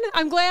fun.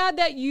 I'm glad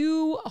that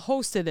you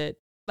hosted it.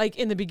 Like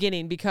in the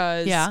beginning,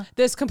 because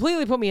this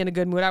completely put me in a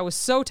good mood. I was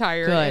so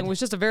tired and it was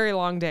just a very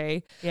long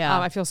day. Yeah.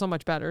 I feel so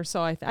much better.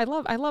 So I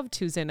love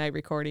Tuesday night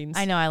recordings.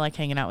 I know. I like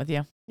hanging out with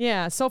you.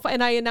 Yeah. So fun.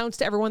 And I announced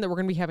to everyone that we're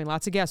going to be having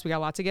lots of guests. We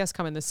got lots of guests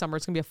coming this summer.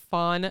 It's going to be a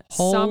fun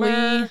Holy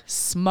summer.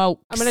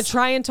 Smokes. I'm going to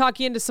try and talk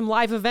you into some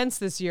live events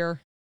this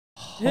year.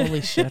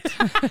 Holy shit.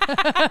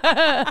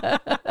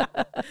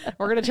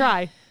 We're going to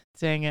try.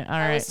 Dang it. All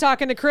right. I was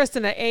talking to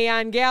Kristen at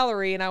Aeon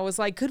Gallery and I was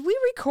like, could we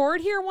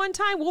record here one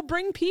time? We'll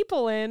bring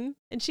people in.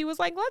 And she was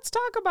like, let's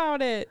talk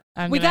about it.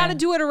 We got to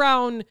do it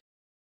around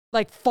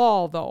like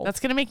fall though. That's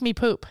going to make me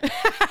poop.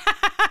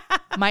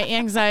 My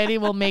anxiety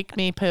will make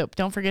me poop.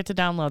 Don't forget to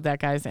download that,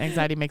 guys.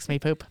 Anxiety makes me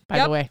poop,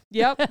 by the way.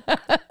 Yep.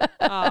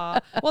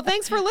 Well,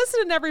 thanks for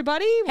listening,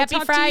 everybody. Happy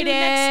Friday. To you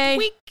next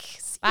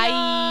week.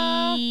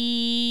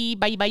 Bye.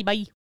 Bye, bye,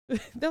 bye.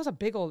 That was a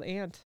big old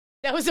ant.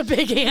 That was a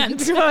big ant.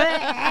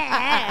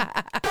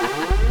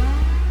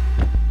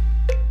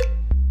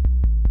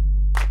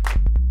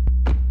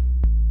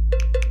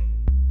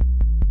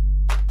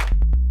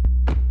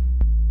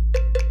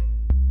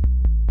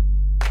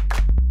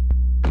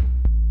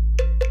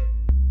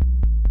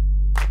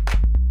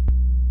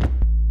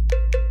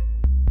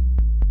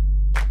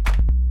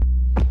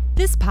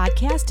 This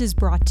podcast is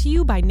brought to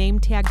you by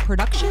NameTag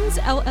Productions,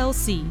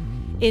 LLC.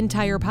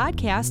 Entire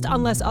podcast,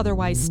 unless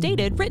otherwise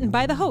stated, written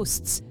by the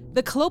hosts.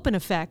 The Clopen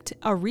Effect,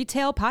 a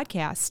retail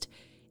podcast.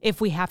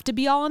 If we have to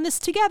be all in this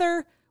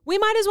together, we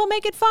might as well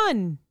make it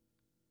fun.